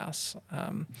a spouse.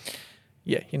 Again,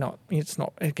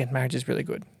 marriage is really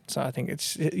good. So I think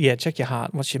check your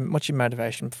heart. What's your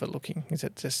motivation for looking? Is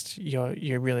it just you're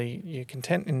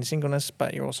content in singleness,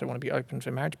 but you also want to be open for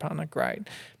a marriage partner? Great.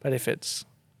 But if it's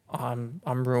I'm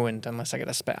ruined unless I get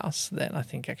a spouse, then I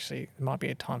think actually it might be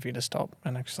a time for you to stop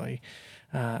and actually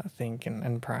think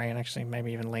and pray and actually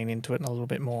maybe even lean into it a little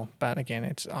bit more. But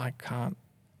again, I can't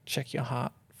check your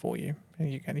heart for you.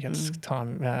 You got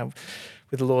time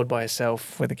with the Lord by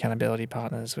yourself, with accountability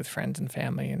partners, with friends and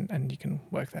family, and you can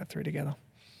work that through together.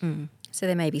 So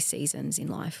there may be seasons in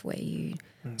life where you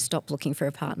stop looking for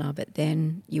a partner, but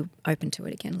then you're open to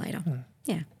it again later.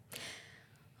 Yeah.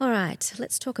 All right,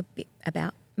 let's talk a bit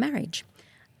about marriage.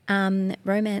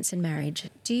 Romance and marriage.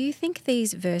 Do you think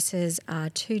these verses are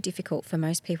too difficult for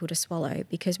most people to swallow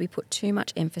because we put too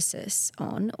much emphasis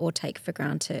on or take for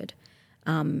granted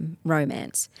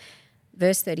romance?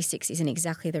 Verse 36 isn't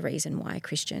exactly the reason why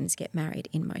Christians get married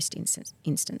in most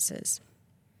instances.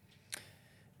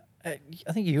 I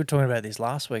think you were talking about this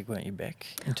last week, weren't you, Beck?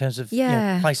 In terms of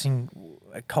placing,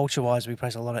 culture-wise, we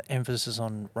place a lot of emphasis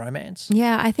on romance.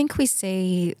 Yeah, I think we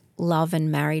see love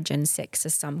and marriage and sex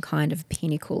as some kind of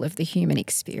pinnacle of the human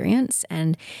experience.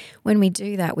 And when we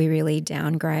do that, we really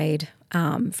downgrade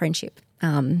friendship.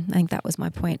 I think that was my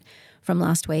point from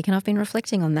last week. And I've been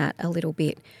reflecting on that a little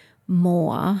bit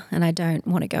more, and I don't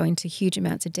want to go into huge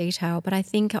amounts of detail, but I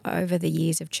think over the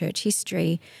years of church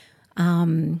history,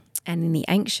 in the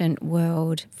ancient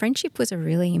world, friendship was a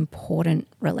really important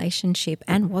relationship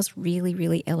and was really,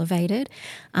 really elevated.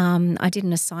 I did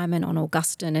an assignment on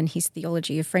Augustine and his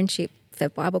theology of friendship for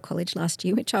Bible College last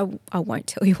year, which I won't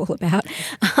tell you all about.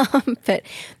 But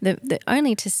the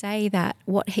only to say that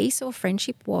what he saw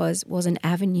friendship was an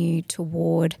avenue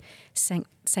toward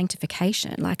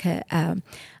sanctification, like a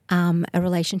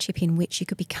relationship in which you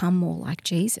could become more like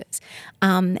Jesus.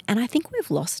 And I think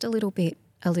we've lost a little bit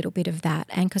of that,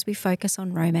 and because we focus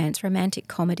on romance, romantic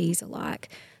comedies are like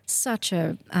such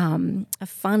a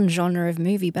fun genre of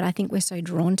movie, but I think we're so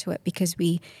drawn to it because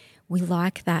we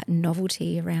like that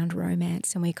novelty around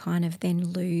romance, and we kind of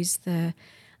then lose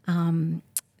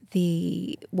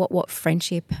what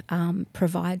friendship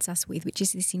provides us with, which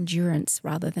is this endurance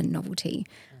rather than novelty.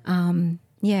 So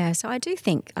I do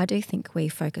think we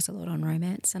focus a lot on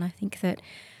romance, and I think that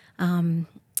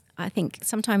I think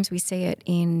sometimes we see it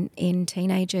in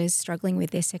teenagers struggling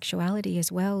with their sexuality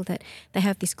as well, that they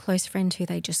have this close friend who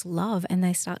they just love and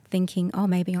they start thinking, oh,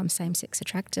 maybe I'm same-sex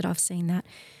attracted. I've seen that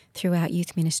throughout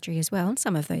youth ministry as well. And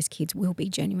some of those kids will be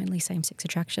genuinely same-sex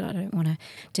attraction. I don't want to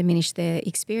diminish their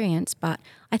experience, but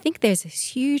I think there's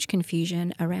this huge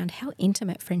confusion around how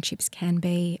intimate friendships can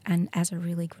be, and as a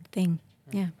really good thing.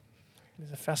 Yeah.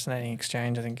 There's a fascinating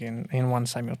exchange, I think, in 1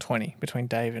 Samuel 20 between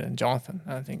David and Jonathan.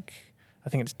 I think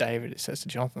it's David. It says to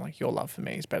Jonathan, like, your love for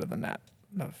me is better than that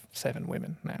of 7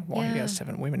 women. Now, why he has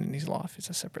 7 women in his life is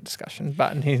a separate discussion.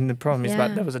 But the problem is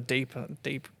that there was a deep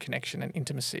connection and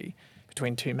intimacy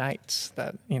between 2 mates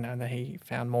that he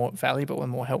found more valuable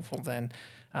and more helpful than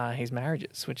his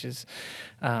marriages, which is,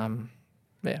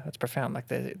 that's profound. Like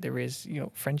there is,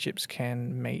 friendships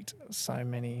can meet so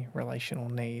many relational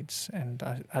needs, and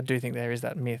I do think there is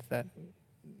that myth that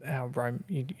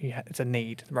it's a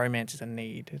need. Romance is a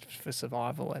need for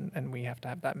survival, and we have to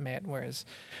have that met. Whereas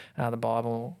the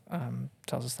Bible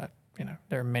tells us that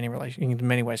there are many ways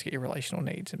to get your relational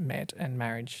needs met, and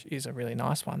marriage is a really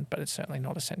nice one, but it's certainly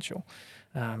not essential.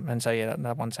 And so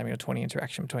that 1 Samuel 20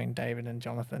 interaction between David and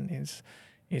Jonathan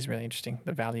is really interesting.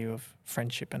 The value of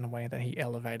friendship and the way that he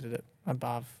elevated it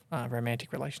above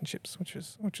romantic relationships, which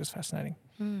was fascinating.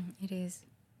 It is,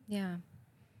 yeah.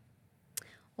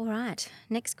 All right,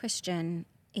 next question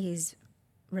is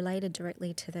related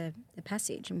directly to the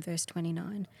passage in verse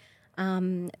 29. How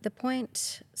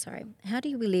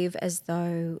do we live as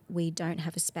though we don't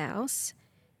have a spouse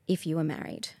if you are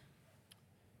married?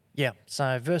 Yeah,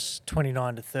 so verse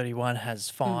 29 to 31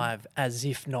 has 5 as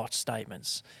if not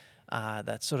statements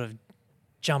that sort of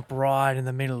jump right in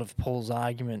the middle of Paul's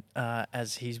argument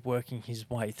as he's working his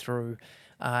way through.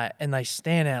 And they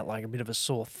stand out like a bit of a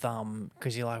sore thumb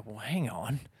because you're like, well, hang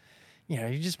on.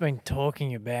 You've just been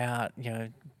talking about,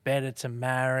 better to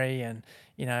marry and,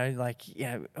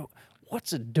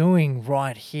 what's it doing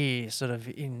right here sort of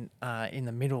in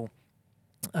the middle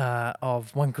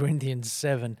of 1 Corinthians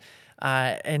 7?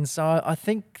 And so I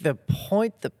think the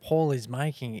point that Paul is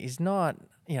making is not,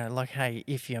 hey,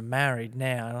 if you're married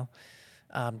now,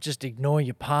 just ignore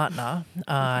your partner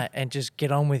and just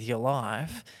get on with your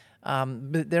life.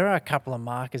 But there are a couple of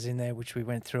markers in there which we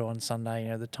went through on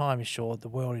Sunday. The time is short, the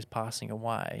world is passing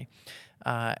away.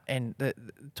 And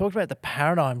talked about the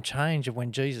paradigm change of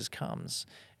when Jesus comes.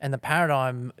 And the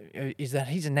paradigm is that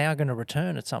he's now going to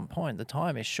return at some point. The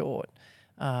time is short.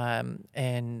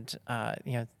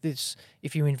 This,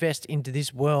 if you invest into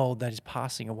this world that is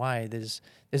passing away, there's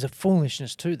a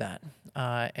foolishness to that.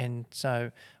 And so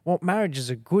marriage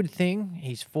is a good thing.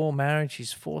 He's for marriage.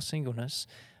 He's for singleness.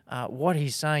 What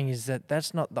he's saying is that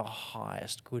that's not the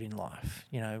highest good in life.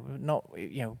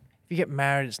 If you get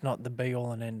married, it's not the be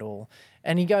all and end all.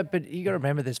 But you got to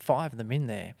remember there's 5 of them in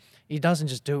there. He doesn't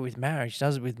just do it with marriage. He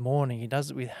does it with mourning. He does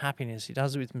it with happiness. He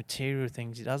does it with material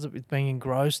things. He does it with being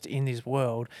engrossed in this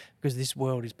world because this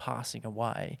world is passing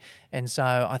away. And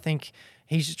so I think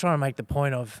he's just trying to make the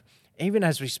point of, even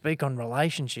as we speak on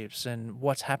relationships and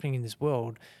what's happening in this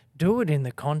world, do it in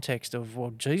the context of,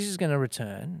 well, Jesus is going to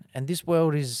return and this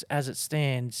world is, as it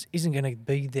stands, isn't going to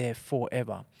be there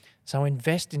forever. So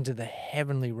invest into the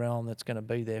heavenly realm that's going to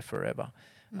be there forever,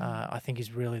 I think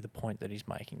is really the point that he's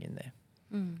making in there.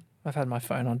 I've had my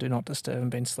phone on Do Not Disturb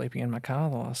and been sleeping in my car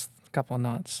the last couple of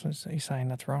nights. Are you saying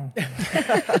that's wrong?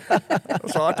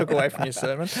 So I took away from your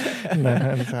sermon.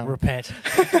 Repent.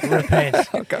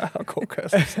 I'll call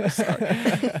cursing.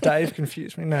 Sorry. Dave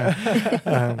confused me. No.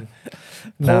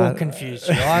 Paul confused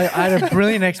you. I had a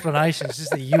brilliant explanation. It's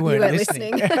just that you weren't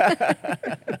listening.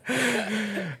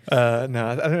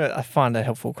 I find a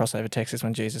helpful crossover text is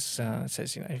when Jesus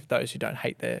says, if those who don't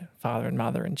hate their father and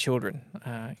mother and children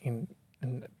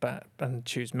and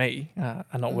choose me are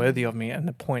not worthy of me. And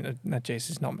the point of that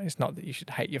Jesus is not that you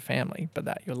should hate your family, but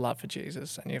that your love for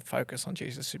Jesus and your focus on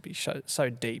Jesus should be so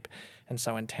deep and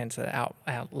so intense that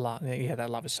that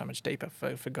love is so much deeper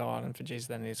for God and for Jesus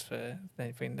than it is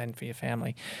than for your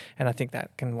family. And I think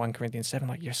that can 1 Corinthians 7,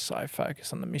 like you're so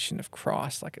focused on the mission of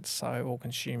Christ, like it's so all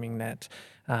consuming that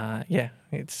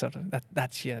it's sort of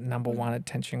that's your number one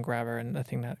attention grabber and the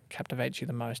thing that captivates you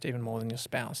the most, even more than your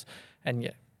spouse.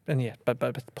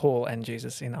 But Paul and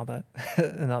Jesus in other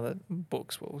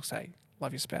books will say,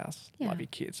 love your spouse, love your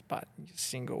kids, but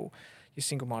your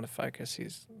single-minded focus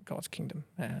is God's kingdom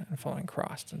and following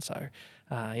Christ. And so,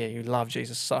 you love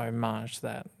Jesus so much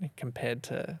that compared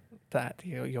to that,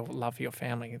 your love for your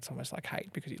family, it's almost like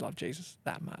hate because you love Jesus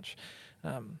that much.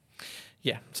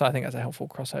 So I think that's a helpful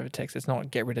crossover text. It's not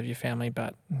get rid of your family,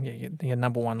 but your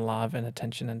number one love and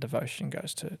attention and devotion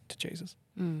goes to Jesus.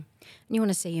 Mm. You want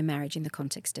to see your marriage in the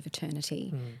context of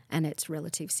eternity and its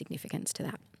relative significance to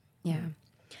that. Yeah.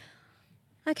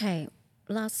 Okay,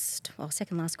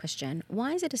 second last question.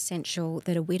 Why is it essential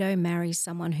that a widow marries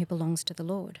someone who belongs to the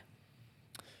Lord?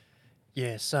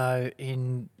 Yeah, so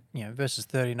in verses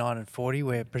 39 and 40,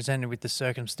 we're presented with the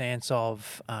circumstance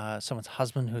of someone's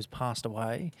husband who's passed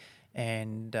away,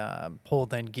 and Paul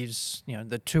then gives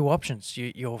the two options.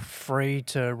 You're free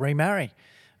to remarry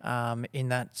in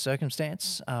that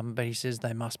circumstance, but he says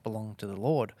they must belong to the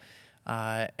Lord.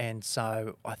 And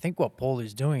so I think what Paul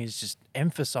is doing is just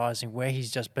emphasising where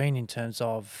he's just been in terms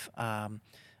of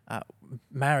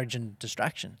marriage and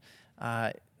distraction.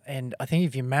 And I think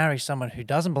if you marry someone who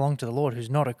doesn't belong to the Lord, who's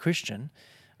not a Christian,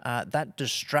 that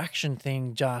distraction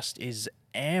thing just is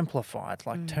amplified,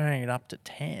 like turning it up to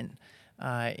 10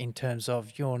 in terms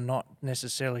of you're not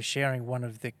necessarily sharing one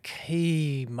of the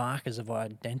key markers of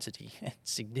identity and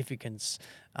significance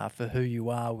for who you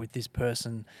are with this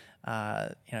person,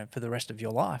 for the rest of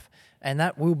your life. And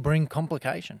that will bring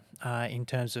complication in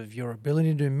terms of your ability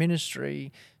to do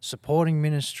ministry, supporting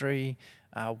ministry,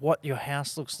 what your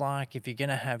house looks like, if you're going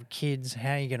to have kids,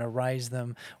 how you're going to raise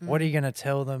them, what are you going to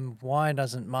tell them, why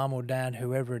doesn't mum or dad,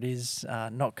 whoever it is,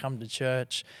 not come to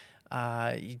church?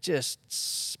 If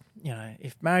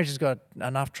marriage has got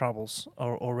enough troubles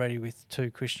already with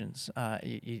two Christians,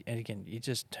 you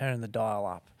just turn the dial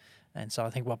up. And so I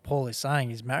think what Paul is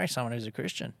saying is marry someone who's a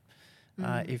Christian.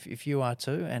 If you are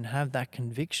too, and have that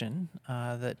conviction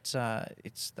that's a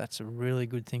really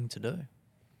good thing to do.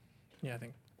 Yeah,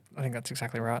 I think that's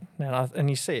exactly right. And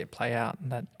you see it play out,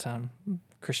 that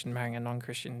Christian marrying a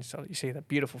non-Christian. So you see that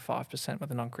beautiful 5% where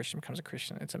the non-Christian becomes a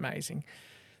Christian. It's amazing.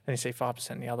 Then you see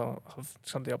 5% in the other of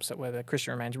sort of the opposite, where the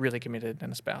Christian remains really committed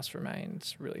and the spouse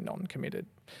remains really non-committed.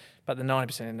 But the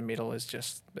 90% in the middle is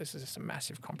just a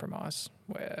massive compromise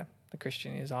where the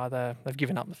Christian is either they've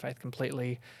given up the faith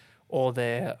completely, or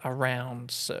they're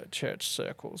around church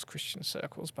circles, Christian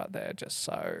circles, but they're just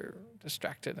so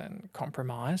distracted and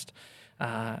compromised.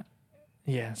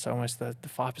 So almost the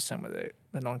 5% where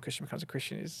the non-Christian becomes a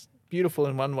Christian is beautiful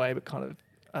in one way, but kind of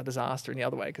a disaster in the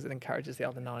other way, because it encourages the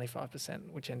other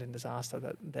 95%, which end in disaster,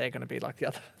 that they're going to be like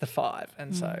the 5.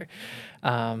 And so,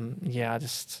 when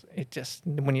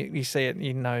you see it,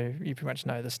 you pretty much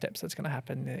know the steps that's going to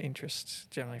happen. The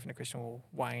interest generally from the Christian will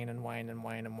wane and wane and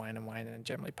wane and wane and wane, and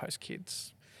generally post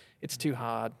kids, it's too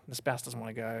hard. The spouse doesn't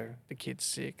want to go. The kid's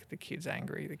sick. The kid's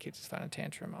angry. The kid's throwing a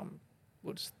tantrum.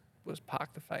 We'll just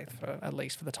park the faith for at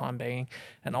least for the time being,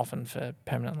 and often for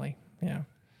permanently. Yeah.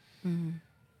 Mm.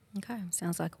 Okay,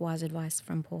 sounds like wise advice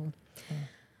from Paul.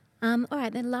 All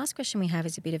right, the last question we have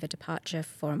is a bit of a departure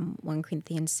from 1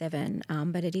 Corinthians 7,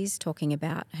 but it is talking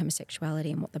about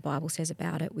homosexuality and what the Bible says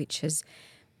about it, which has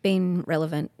been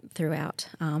relevant throughout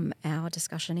our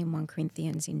discussion in 1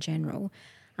 Corinthians in general.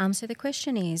 So the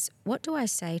question is, what do I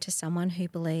say to someone who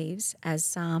believes, as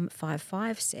Psalm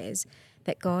 5:5 says,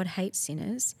 that God hates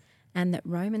sinners, and that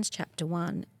Romans chapter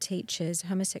 1 teaches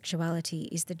homosexuality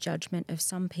is the judgment of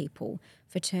some people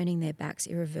for turning their backs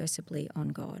irreversibly on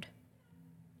God?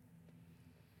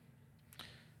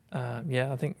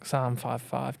 I think Psalm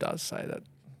 5:5 does say that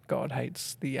God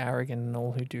hates the arrogant and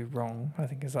all who do wrong. I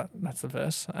think that's the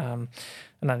verse, and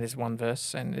that is one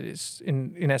verse, and it is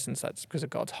in essence that's because of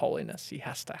God's holiness. He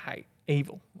has to hate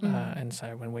evil, and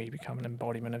so when we become an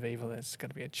embodiment of evil, there's going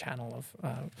to be a channel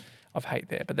of hate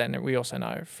there. But then we also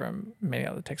know from many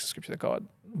other texts of Scripture that God,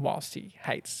 whilst He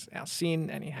hates our sin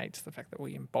and He hates the fact that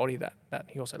we embody that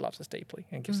He also loves us deeply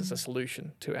and gives us a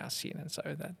solution to our sin, and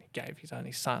so that He gave His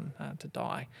only Son to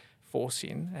die for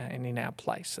sin and in our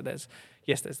place. So there's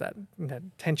that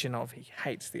tension of He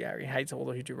hates the arrogant, He hates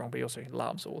all who do wrong, but He also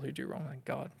loves all who do wrong, and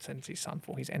God sends His Son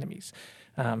for His enemies.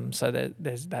 So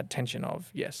there's that tension of,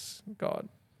 yes, God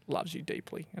loves you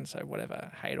deeply, and so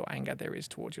whatever hate or anger there is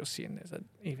towards your sin, there's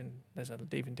an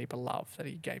even deeper love that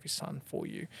He gave His Son for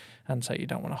you, and so you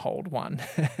don't want to hold one.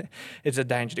 It's a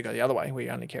danger to go the other way, where you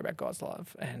only care about God's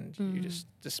love and you just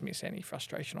dismiss any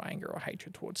frustration or anger or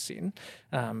hatred towards sin.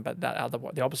 But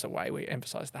the opposite way, we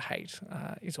emphasise the hate,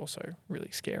 is also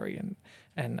really scary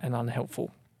and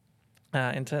unhelpful.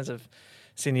 In terms of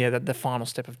sin, the final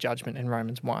step of judgment in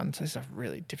Romans 1. So these are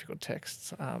really difficult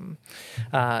texts.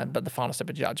 But the final step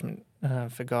of judgment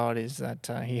for God is that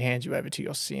He hands you over to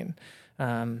your sin.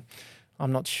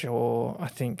 I'm not sure. I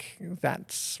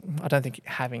don't think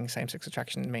having same-sex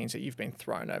attraction means that you've been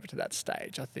thrown over to that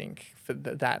stage. I think for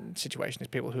that situation is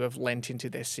people who have lent into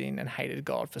their sin and hated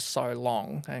God for so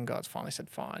long, and God's finally said,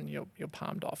 fine, you're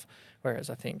palmed off. Whereas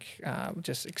I think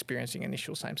just experiencing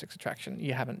initial same-sex attraction,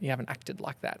 you haven't acted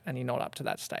like that, and you're not up to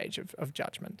that stage of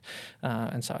judgment.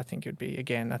 And so I think it would be,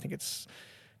 again, I think it's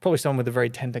probably someone with a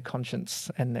very tender conscience,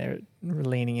 and they're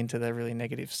leaning into the really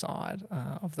negative side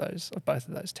of both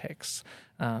of those texts.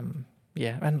 And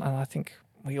I think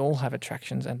we all have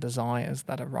attractions and desires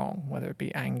that are wrong, whether it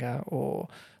be anger or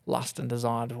lust and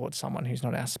desire towards someone who's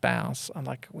not our spouse. And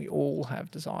we all have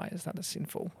desires that are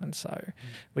sinful, and so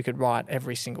we could write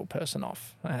every single person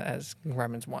off as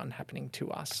Romans 1 happening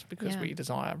to us because we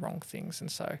desire wrong things.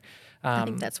 And so I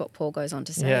think that's what Paul goes on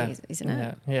to say, isn't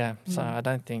it? Yeah. So I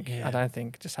don't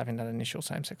think just having that initial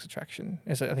same-sex attraction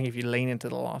is. I think if you lean into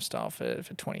the lifestyle for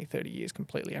 20, 30 years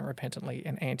completely unrepentantly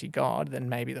and anti-God, then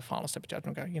maybe the final step of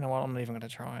judgment go, you know what, I'm not even going to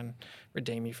try and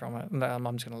redeem you from it.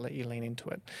 I'm just going to let you lean into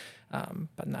it.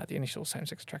 But no, the initial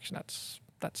same-sex attraction,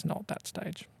 that's not that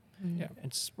stage. Yeah,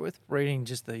 it's worth reading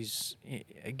just these,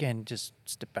 again, just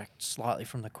step back slightly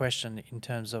from the question in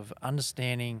terms of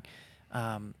understanding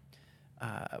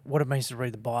what it means to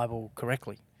read the Bible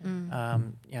correctly. I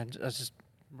was just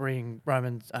reading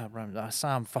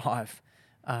Psalm 5.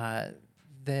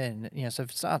 Then, so if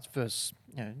it starts verse,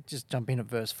 just jump in at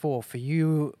verse 4. For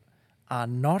you are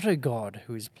not a God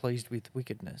who is pleased with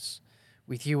wickedness.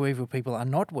 With you, evil people are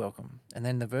not welcome. And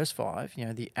then the verse 5,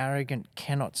 the arrogant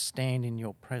cannot stand in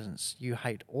your presence. You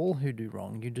hate all who do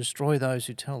wrong. You destroy those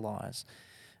who tell lies.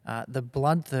 The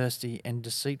bloodthirsty and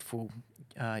deceitful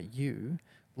you,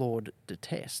 Lord,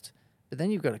 detest. But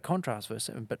then you've got a contrast, verse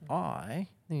 7. But I,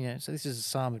 so this is a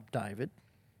psalm of David.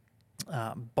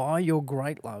 By your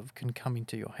great love can come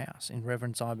into your house. In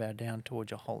reverence I bow down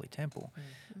towards your holy temple.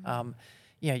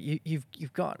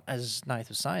 You've got, as Nath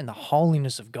was saying, the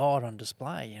holiness of God on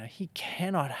display. He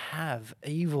cannot have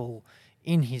evil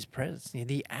in His presence.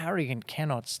 The arrogant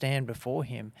cannot stand before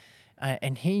Him.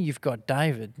 And here you've got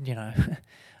David,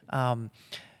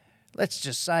 let's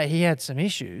just say he had some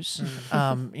issues.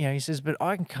 He says, but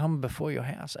I can come before your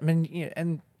house. I mean,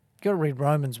 and you've got to read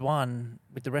Romans 1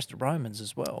 with the rest of Romans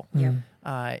as well.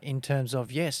 In terms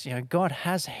of, God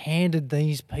has handed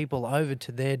these people over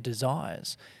to their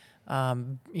desires.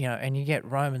 And you get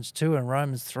Romans 2 and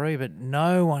Romans 3, but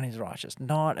no one is righteous,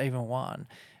 not even one.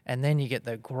 And then you get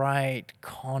the great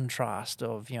contrast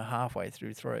of, halfway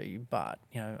through 3, but,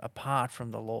 apart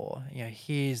from the law,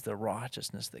 here's the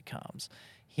righteousness that comes.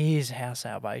 Here's how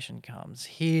salvation comes.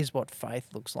 Here's what faith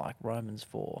looks like, Romans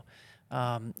 4.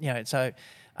 So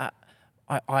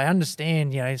I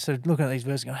understand, sort of looking at these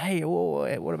verses going, hey,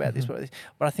 what about this? What about this?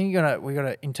 But I think we got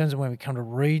to, in terms of when we come to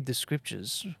read the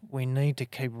scriptures, we need to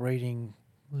keep reading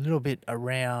a little bit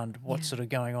around what's sort of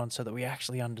going on so that we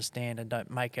actually understand and don't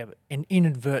make an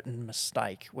inadvertent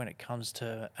mistake when it comes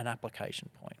to an application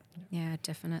point. Yeah,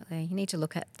 definitely. You need to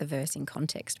look at the verse in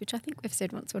context, which I think we've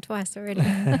said once or twice already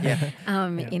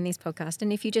in this podcast.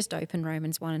 And if you just open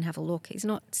Romans 1 and have a look, he's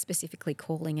not specifically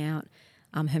calling out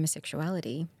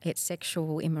homosexuality. It's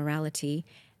sexual immorality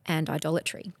and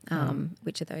idolatry,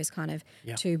 which are those kind of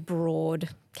two broad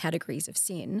categories of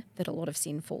sin that a lot of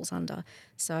sin falls under.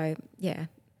 So,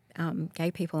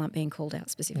 gay people aren't being called out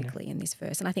specifically in this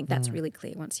verse. And I think that's really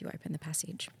clear once you open the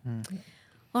passage.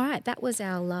 All right, that was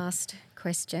our last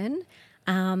question.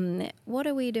 What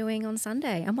are we doing on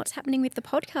Sunday, and what's happening with the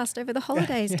podcast over the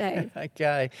holidays, Dave?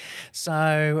 Okay,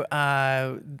 so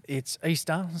it's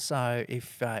Easter. So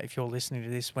if you're listening to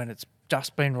this when it's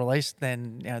just been released,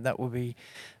 then that will be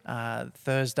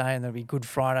Thursday, and there'll be Good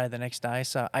Friday the next day.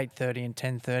 So 8:30 and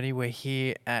 10:30, we're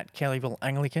here at Kellyville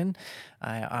Anglican.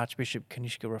 Archbishop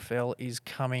Kanishka Raphael is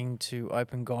coming to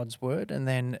open God's Word, and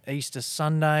then Easter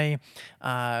Sunday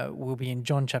we'll be in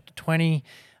John chapter 20.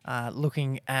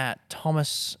 looking at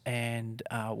Thomas and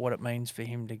what it means for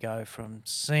him to go from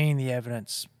seeing the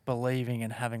evidence, believing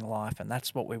and having life. And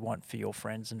that's what we want for your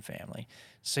friends and family.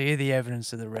 See the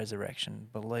evidence of the resurrection,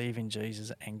 believe in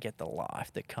Jesus and get the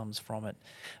life that comes from it.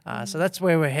 So that's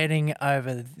where we're heading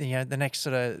over the next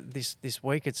sort of this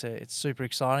week. It's super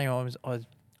exciting. I'm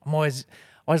always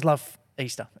love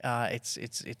Easter.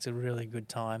 It's a really good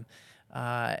time.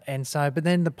 But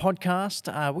then the podcast,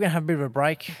 we're going to have a bit of a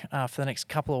break for the next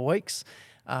couple of weeks.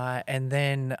 And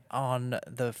then on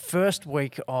the first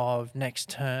week of next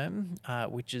term,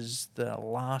 which is the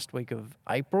last week of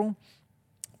April,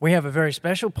 we have a very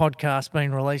special podcast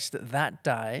being released that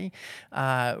day,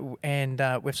 and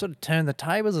we've sort of turned the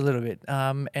tables a little bit.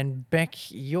 And Beck,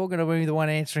 you're going to be the one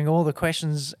answering all the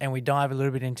questions, and we dive a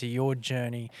little bit into your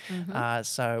journey.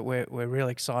 So we're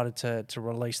really excited to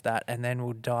release that, and then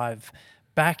we'll dive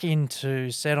back into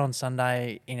Said on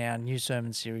Sunday in our new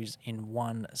sermon series in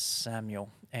 1 Samuel.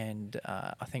 And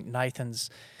I think Nathan's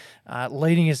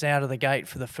leading us out of the gate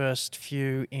for the first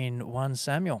few in 1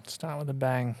 Samuel. Start with a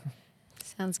bang.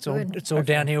 Sounds good. It's all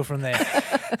downhill from there.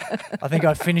 I think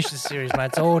I finished the series, mate.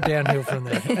 It's all downhill from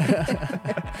there.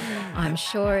 I'm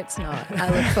sure it's not. I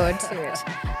look forward to it.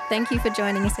 Thank you for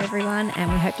joining us, everyone,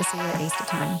 and we hope to see you at Easter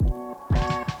time.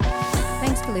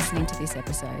 Thanks for listening to this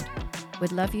episode.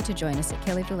 We'd love you to join us at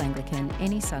Kellyville Anglican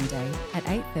any Sunday at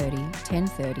 8:30,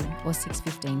 10:30 or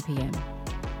 6:15 p.m.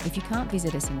 If you can't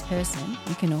visit us in person,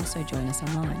 you can also join us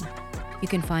online. You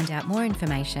can find out more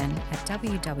information at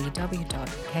www.ka.church.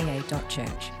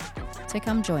 So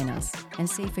come join us and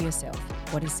see for yourself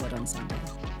what is said on Sunday.